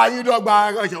nǹkan bá bá yín dọ́gba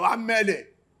ẹ̀ṣẹ̀ wá mẹ́lẹ̀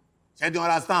ṣe ti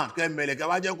understand kẹ́ mẹ́lẹ̀ kẹ́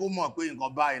wá jẹ́ kó mọ̀ pé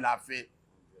nǹkan báyìí la fẹ́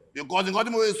because nǹkan tí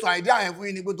mo sọ àìdí àyẹn fún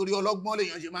yín ni pé torí ọlọ́gbọ́n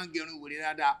lèèyàn ṣe máa ń gẹrun wèrè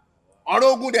dáadáa ọ̀rọ̀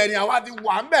ogun dẹ̀ ni àwa ti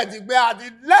wà ń bẹ̀ ti gbé àti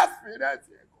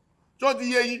lẹ́sìrẹ́sì ẹ̀kọ́ tó ti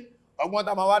yé yín ọgbọ́n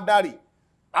tá máa wá dárì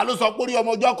ta ló sọ pé orí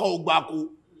ọmọ ọjọ́ kan ò gbà kó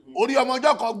orí ọmọ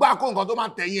ọjọ́ kan gbà kó nǹkan tó máa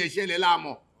tẹ̀yìn ẹ̀ṣẹ̀ lẹ̀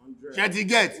láàmọ̀ ṣe ti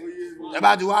get ẹ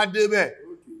bá ti wá débẹ̀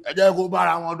ẹ jẹ́ kó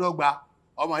bára wọn dọ́gba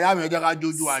ọmọ ìyá mi ẹ jẹ́ ká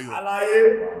jójú ayọ̀. àlàyé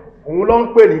òun ló ń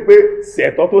pè ní pé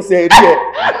sẹ̀tọ́ tó ṣe rí ẹ̀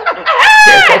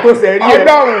sẹ̀tọ́ tó ṣe rí ẹ̀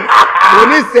ọdọ́run kò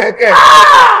ní sẹ̀kẹ̀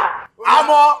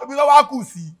àmọ́ ibi tó wá kù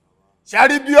sí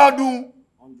ṣẹ́rí bí ọdún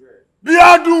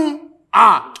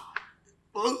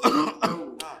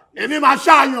èmi máa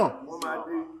ṣáàyàn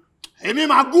èmi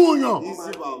máa gúnyàn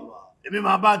èmi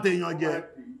máa bá tèèyàn jẹ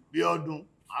bí ọdún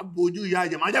àbójú ìyá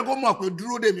jẹ máa jẹ́ kó mọ̀ pé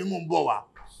dúró dè mí mú ń bọ̀ wá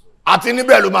àti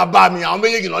níbẹ̀ ló máa bá mi àwọn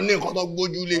méjèèjì lọ ní nǹkan tó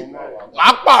gbójúlé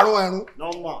máa pààrọ̀ ẹ̀rún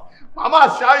máa máa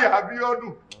ṣáàyà bí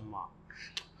ọdún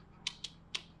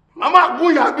máa máa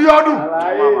gúnyà bí ọdún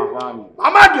máa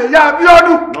máa dè ìyá bí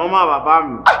ọdún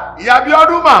ìyá bí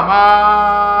ọdún màmá.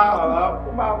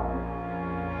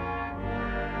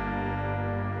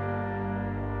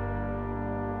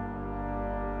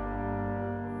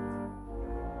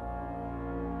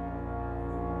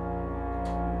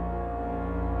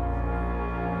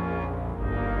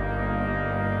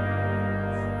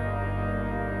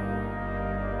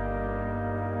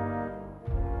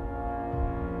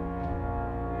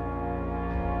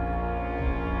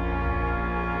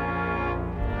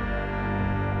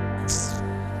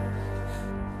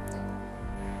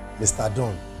 Mr.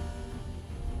 Don,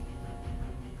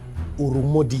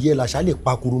 òròmọdìyẹ làṣà lè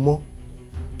pakuru mọ́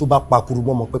tó bá pakuru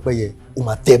mọ́ ọmọ pẹ́pẹ́yẹ ó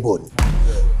máa tẹ́bọ̀ ni.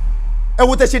 ẹ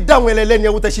wo tẹ́ ṣe dáwọn ẹlẹ́lẹ́ni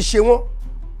ẹ wo tẹ́ ṣe wọ́n.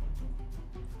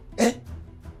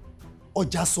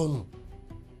 ọjà sọnù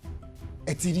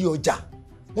ẹ ti rí ọjà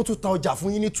wọ́n tún ta ọjà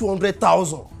fún yín ní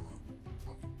 200,000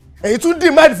 ẹ̀yin tún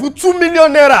demand fún 2 million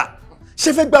naira ṣé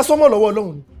fẹ́ gba sọ́mọ̀ lọ́wọ́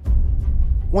Ọlọ́run ni.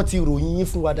 wọ́n ti ròyìn yín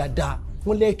fún wa dáadáa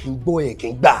wọ́n lẹ́ẹ̀kì ń gbọ́ ẹ̀kì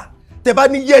ń gbà tẹ́ bá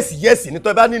ní yes yes ni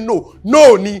tẹ́ bá ní no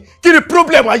no ni kí ni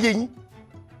problem ayé yín.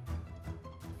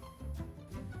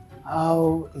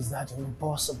 How is that even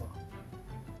possible?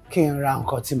 Kí n ra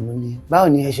nǹkan tí mo ní báwo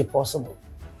ni ẹ ṣe possible?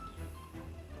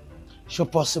 Ṣó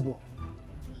possible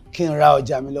kí n ra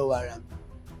ọjà mi lọ́wọ́ ara mi?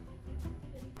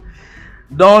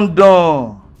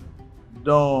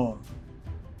 Don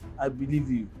I believe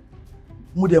you.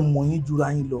 Mo dẹ̀ mọ̀ yín jura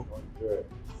yín lọ.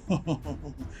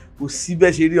 Kò sí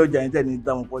bẹ́ẹ̀ ṣe rí ọjà yín tẹ́ni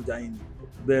dáhùn pọ́jà yín ni.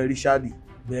 Bẹ́ẹ̀ rí Shadi,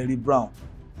 bẹ́ẹ̀ rí Brown.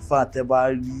 Fà tẹ́ bá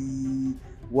rí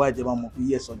white ẹ máa mọ̀ pé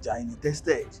yes ọjà yín ni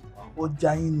tested.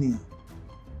 Ọjà yín ni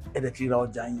ẹ̀dẹ̀ ti ra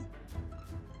ọjà yín.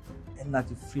 Ẹ ní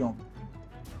láti free on.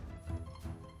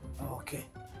 Okay.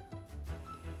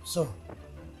 So,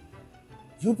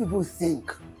 you people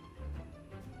think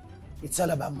it's all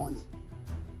about money,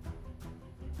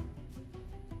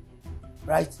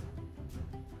 right?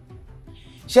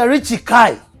 Sherry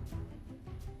Chikai,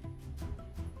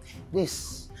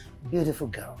 this beautiful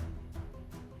girl,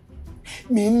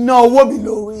 mi ná owó mi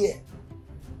lórí ẹ̀.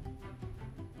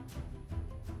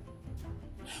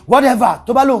 Whatever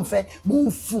tó bá lóun fẹ́ mo ń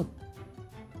fún.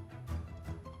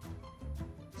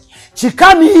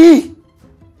 Chika mi yìí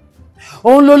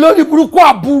òun ló lórí burúkú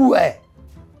àbúrò ẹ̀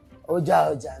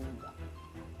ọjà nígbà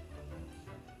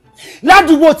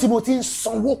ládùúgbò tí mo ti ń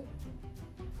sanwó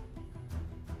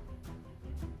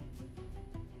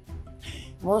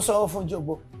mo ń sanwó fún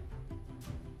jogbo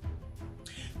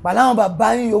pàláwọn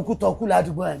bàbá yín yòókù tọkú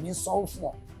ládùúgbò ẹ̀ ní sanwó fún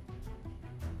ọ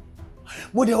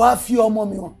mo dẹ̀ wá fi ọmọ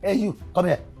mi hàn hey you come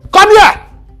here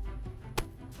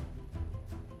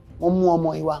mo mú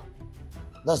ọmọ yìí wá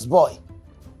this boy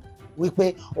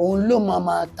wípé òun ló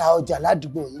máa ta ọjà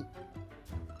ládùúgbò yìí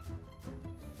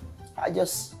I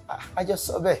just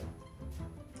saw bẹ́ẹ̀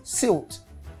sealed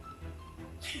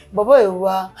bàbá yìí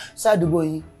wá sádùúgbò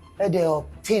yìí ẹ̀dẹ̀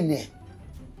obtain ẹ̀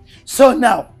so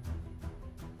now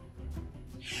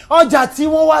ọjà tí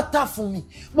wọ́n wá tà fún mi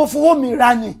mo fowó mi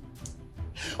ra ni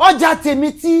ọjà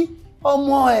tèmi tí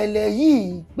ọmọ ẹ̀lẹ̀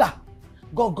yìí gbà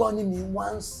gangan ni mi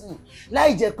wá ń sìn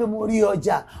láì jẹ́ pé mo rí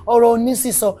ọjà ọ̀rọ̀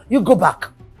onísìsọ you go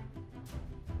back.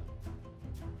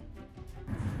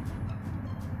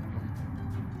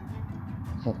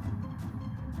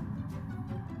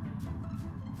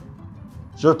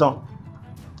 Ṣótán,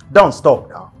 don't stop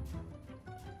now.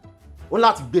 Ó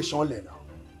láti gbé ṣánlẹ̀ náà.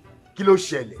 Kí ló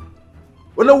ṣẹlẹ̀?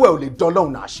 Olówó ẹ̀ ò lè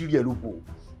dọ́lọ́hùn náà àṣírí ẹ̀ ló bò.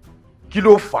 Kí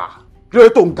ló fà á? Kí ló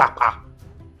tó ń gàpá?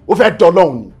 Ó fẹ́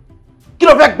dọ́lọ́hùn ni. Kí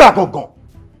ló fẹ́ gbà gangan?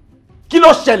 Kí ló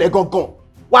ṣẹlẹ̀ gangan?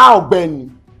 Wá ọ̀gbẹ́ni.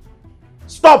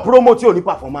 Stop promo tí ò ní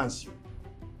performance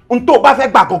o. N tó bá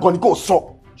fẹ́ gbà gangan ni kò sọ.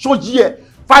 Ṣó yí ẹ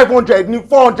 500 ní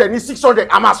 400 ní 600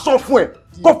 a máa sọ fún ẹ.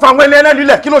 Kó fa àwọn ẹlẹ́lẹ́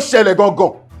lílẹ̀ kí ló ṣẹlẹ̀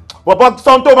gangan? Bọ̀bọ̀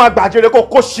sọ́n tó máa gbàjẹrẹ kó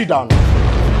kó ṣì dànù.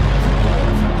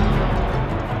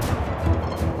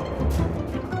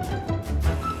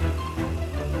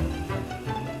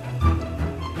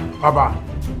 Bàbá,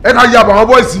 ẹ ká yí àbàwọn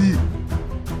bọ́ìsì yìí.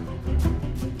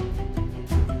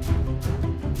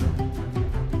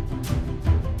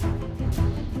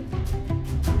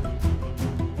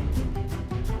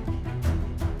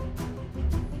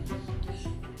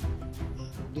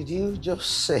 Did you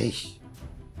just say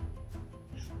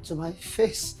to my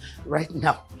face right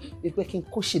now wípé kí n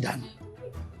kó ṣì dànù?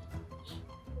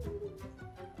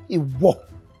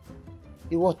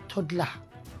 Ìwọ toddler,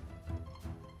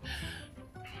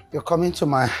 you're coming to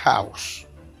my house.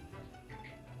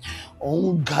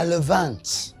 Òun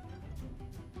gallivant.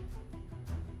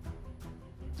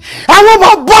 Àwọn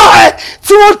bàbá ẹ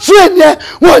tí wọ́n train ẹ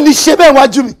wọ́n ní ṣe bẹ́ẹ̀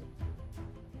wájú mi.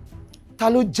 Ta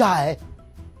ló já ẹ?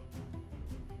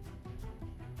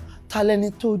 Ta lẹni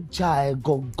tó já ẹ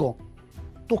gangan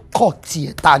tó kọ̀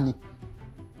tiẹ̀ ta ni?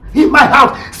 In my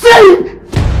house, say!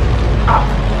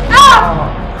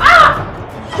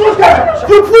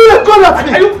 You pull a gun at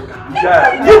me!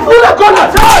 You pull a gun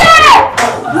at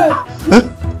me!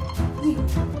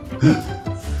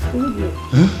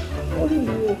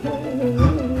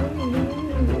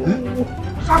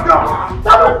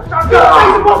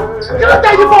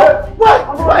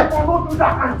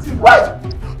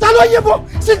 Ta ló yìnbọn?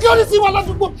 Security wà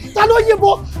ládùúgbò. Ta ló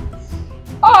yìnbọn?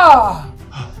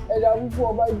 Ẹ̀dá wípé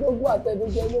ọba ìjọ́gbó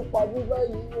àtẹnujẹ ló pa mí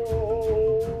báyìí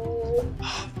ooo.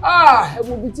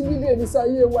 Ẹ̀mú bíi tí nílé mi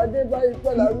sáyé wa dé báyìí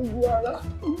pẹ̀lú arúgbó ara.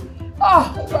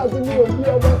 Nígbà tí mi ò bí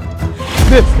ọmọ.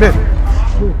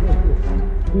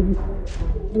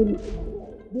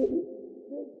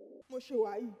 Mo ṣe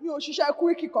wà yìí, mi ò ṣiṣẹ́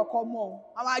kúríkì kankan mọ́ o.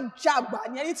 A máa jàgbà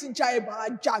ni ẹni tí ń já ẹ̀bà máa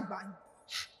jàgbà ni.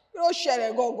 Kí ló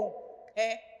ṣẹlẹ̀ gangan?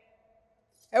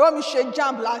 Ẹ̀rọ mi ṣe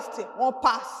jamb last year, wọ́n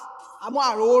pass. Àmọ́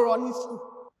àròwó rọ ní school.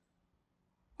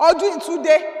 Ọdún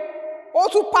ìtúndé ó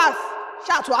tún pass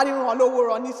ṣàtúwá nínú wọn lówó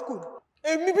rọ ní school.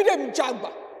 Èmi Bidemi jàgbà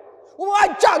wọ́n wá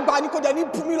jàgbà ní kò dẹ̀ ní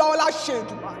bùnmi lọ́wọ́ láṣẹ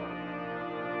ìdùnnà.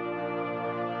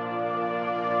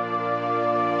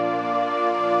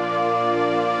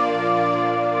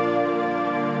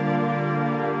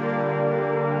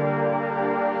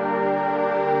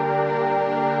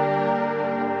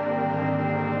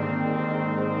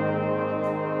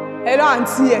 Hello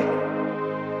àǹtí ẹ̀.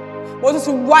 Mo tún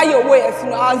ti wáyé owó yẹn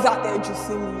sínú áńsà tẹ́jú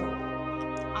sí mi.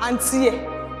 Àǹtí ẹ̀.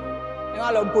 Ẹ má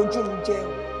lọ bójú mi jẹ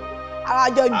o.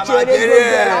 Arájọ jèrè gbogbo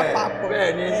ẹ̀ lápapọ̀.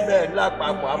 Bẹ́ẹ̀ni bẹ́ẹ̀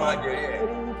lápapọ̀ a máa jèrè ẹ̀.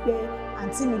 Torí wípé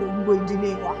àǹtí mi ló gbogbo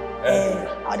ìdílé wa.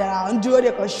 Ọ̀dàrà ń dúró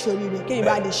dè kan ṣorí rẹ̀ kéyìn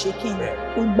bá lè ṣe kí ni.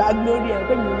 Kò gba glory ẹ̀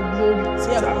pé mi ò ní glory tí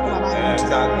ẹ̀ bá kọ́ máa ń dùn.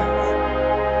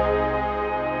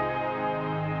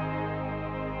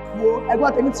 Wo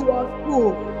ẹ̀gbọ́n tèmi tí wọ́n kú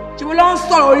o. Ṣé mo lọ ń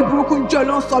sọ̀rọ̀ orí burúkú ń jẹ́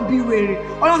ló ń sọ bí wèrè?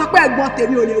 Ọlọ́run sọ pé ẹ̀gbọ́n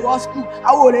tèmi ò lè wọ́ skul.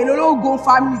 Àwọn òrè lológun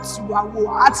family tiwa wo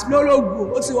àti lológun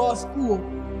ó ti wọ́ skul o.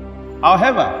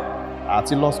 However,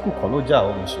 àti lọ skul kan ló jà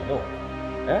ohun ṣe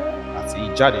náà. Àti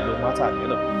ìjáde ló mátà ní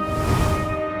náà.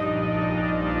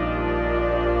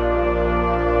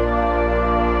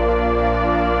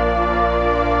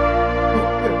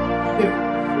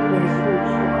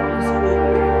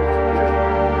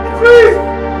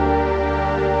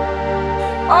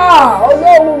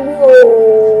 Ọlọ́run mi o,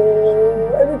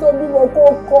 ẹni tó bímọ kó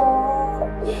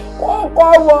kọ́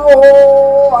wọn o,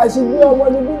 àṣìbí ọmọ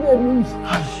ní Bidemi.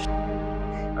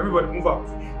 Everybody move out.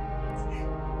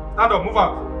 Stand up, move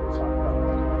out.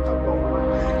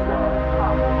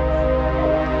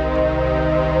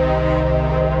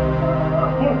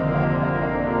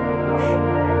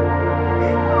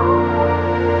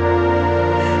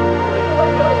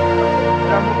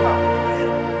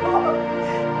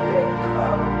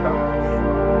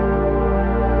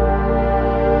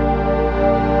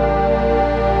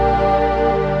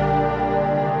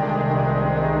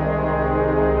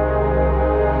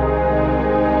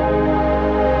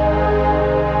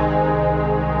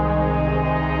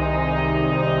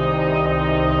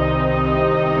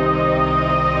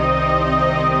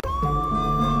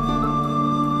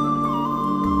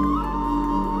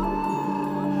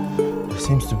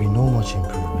 Seems to be no much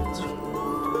improvement.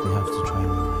 They have to try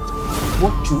and move it.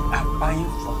 What you are buying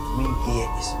from me here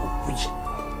is original.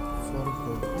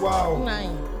 Wow.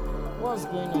 Nine. What's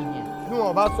going on here? Bí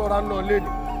wọ́n bá sọ́ra náà léde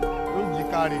ló ń jí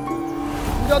káre ni.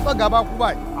 Níjọ́ tọ́gà bá kú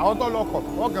báyìí, àwọn tó lọkọ̀,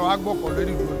 wọ́n kàn wá gbọ́kọ̀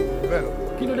lórí ìlú bẹ́ẹ̀ lọ.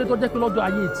 Kí ló dé tó jẹ́ pé lọ́jọ́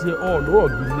ayé tiẹ̀ lọ́rọ̀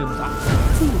gidi lè ta?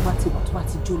 Tí ìlú bá ti wà tó bá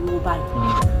ti jó lówó báyìí,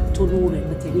 tó lówó rẹ̀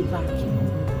pẹ̀tẹ́ ní báńkì,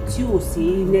 tí ò sí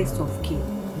next of kin,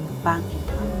 báńkì,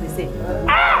 pẹ̀sẹ̀.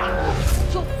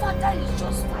 Your father is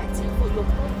just fighting for your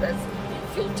progress in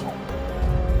future.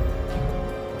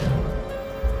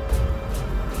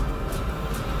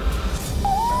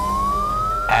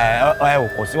 Ò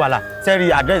kò sí wàhálà sẹ́rí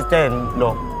àdírẹ́sì tẹ́ ẹ̀ ń lọ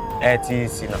ẹ ti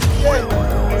ṣìnà.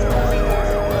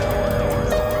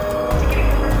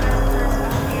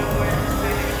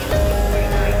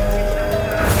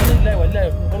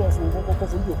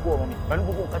 pẹ̀lú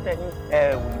gbogbo nǹkan tẹ́ ní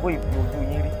òyìnbó ìfi ojú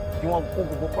yín rí tí wọ́n kó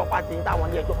gbogbo property ní táwọn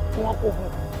ilé ẹjọ́ tí wọ́n kó fún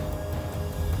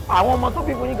àwọn ọmọ tó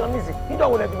bí fún yín gan nísìn níjọ́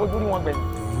wo lẹ ti fojú rí wọn gbẹ̀yìn.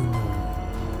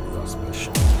 You are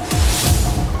special.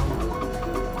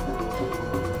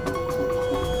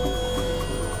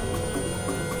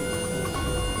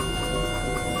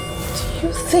 Do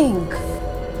you think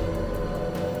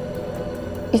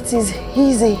it is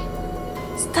easy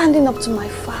standing up to my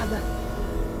father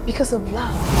because of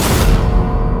love?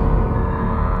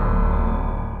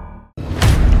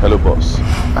 Hello, boss.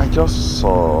 I just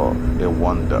saw a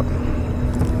wonder.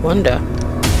 Wonder?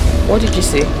 What did you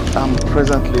say? I'm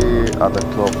presently at the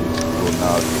club with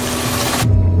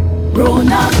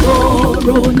Ronaldo.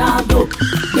 Ronaldo,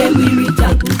 gbẹ̀wìrì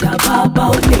jàgùjà bàbá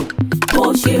olè, bó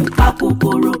ṣe ń pa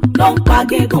kòkòrò ló ń pa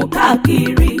gégùn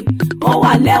káàkiri, ó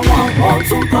wà lẹ́wọ̀n ó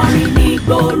tún kọrin ní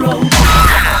ìgboro.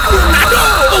 Ronaldo,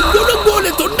 ògbólógbò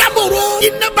olè tó ń dábòrò,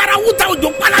 iná bara wúta òjò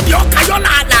pálábì ọ̀kayọ̀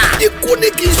làálà, ikú ní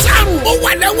kì í ṣàrùn, ó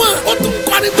wà lẹ́wọ̀n ó tún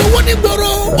kọrin gbowó ní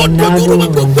ìgboro, ó dojú rú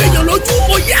gbogbo èèyàn lójú,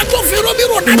 òye agbófinró bí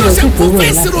Ronaldo ṣe kó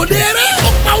fèsì ròde rẹ̀, ó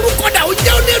pa orúkọ dà ó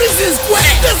jẹ́ onírìsì square.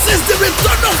 This is the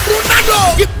return of Ronaldo.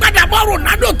 Ìpadàbọ̀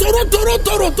Ronaldo toro.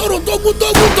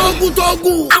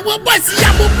 Àwọn bọ́ọ̀sì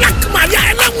yàgò Black Maria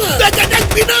ẹlẹ́wọ̀n. Gbẹ̀gẹ̀dẹ̀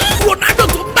gbiná. Ronaldo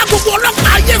tó ń bá gbogbo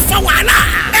ọlọ́pàá ayé fa wàhálà.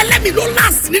 Ẹlẹ́mìí ló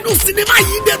last nínú sinimá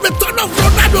yìí The Return of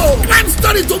Ronaldo. Crime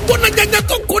story tó gbóná jẹjẹ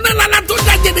tó kóná lala tó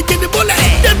dá jẹnijẹni bọ́lẹ̀.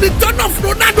 The Return of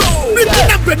Ronaldo.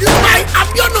 Written and produced by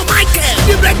Abiona Michael.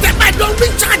 Directed by Don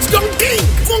Richard Don King.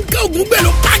 Fúnkẹ́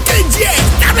Ògúngbèlò package yẹ.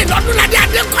 Dáre Lọ́dúnládé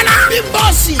Adékọ́lá.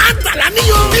 Bímbọ́ọ̀sì. Àǹtàlá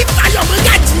níyàn. Peter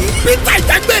Yọ̀mọ́gàjì. Peter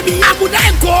Ìdágbèmí. Àbùdá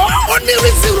Ẹ̀kọ́.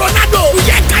 Onírìsì Ronaldo.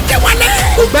 Yẹ Kádéwálé.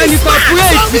 Ọ̀gbẹ́ni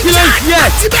Corporate ìdílé ìṣe.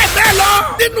 Àti bẹ́ẹ̀ bẹ́ẹ̀ lọ.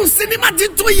 Nínú sinimá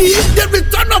titun yìí, The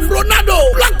Return of Ronaldo.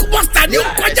 Blockbuster ni ó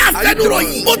kọjá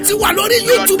àfẹnuròyìn. Ó ti wà lórí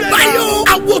YouTube báyọ̀.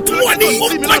 Àwọn òtún wọ̀ ni ó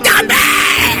kọjá bẹ́ẹ̀.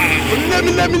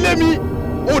 Lẹ́mi.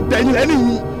 Ó dẹ̀yìn lẹ́nu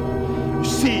yìí.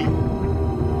 Sí.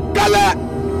 Kálẹ̀.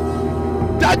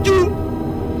 Dájú.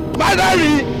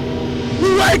 Bádàrí.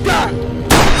 Wíwá ìkà.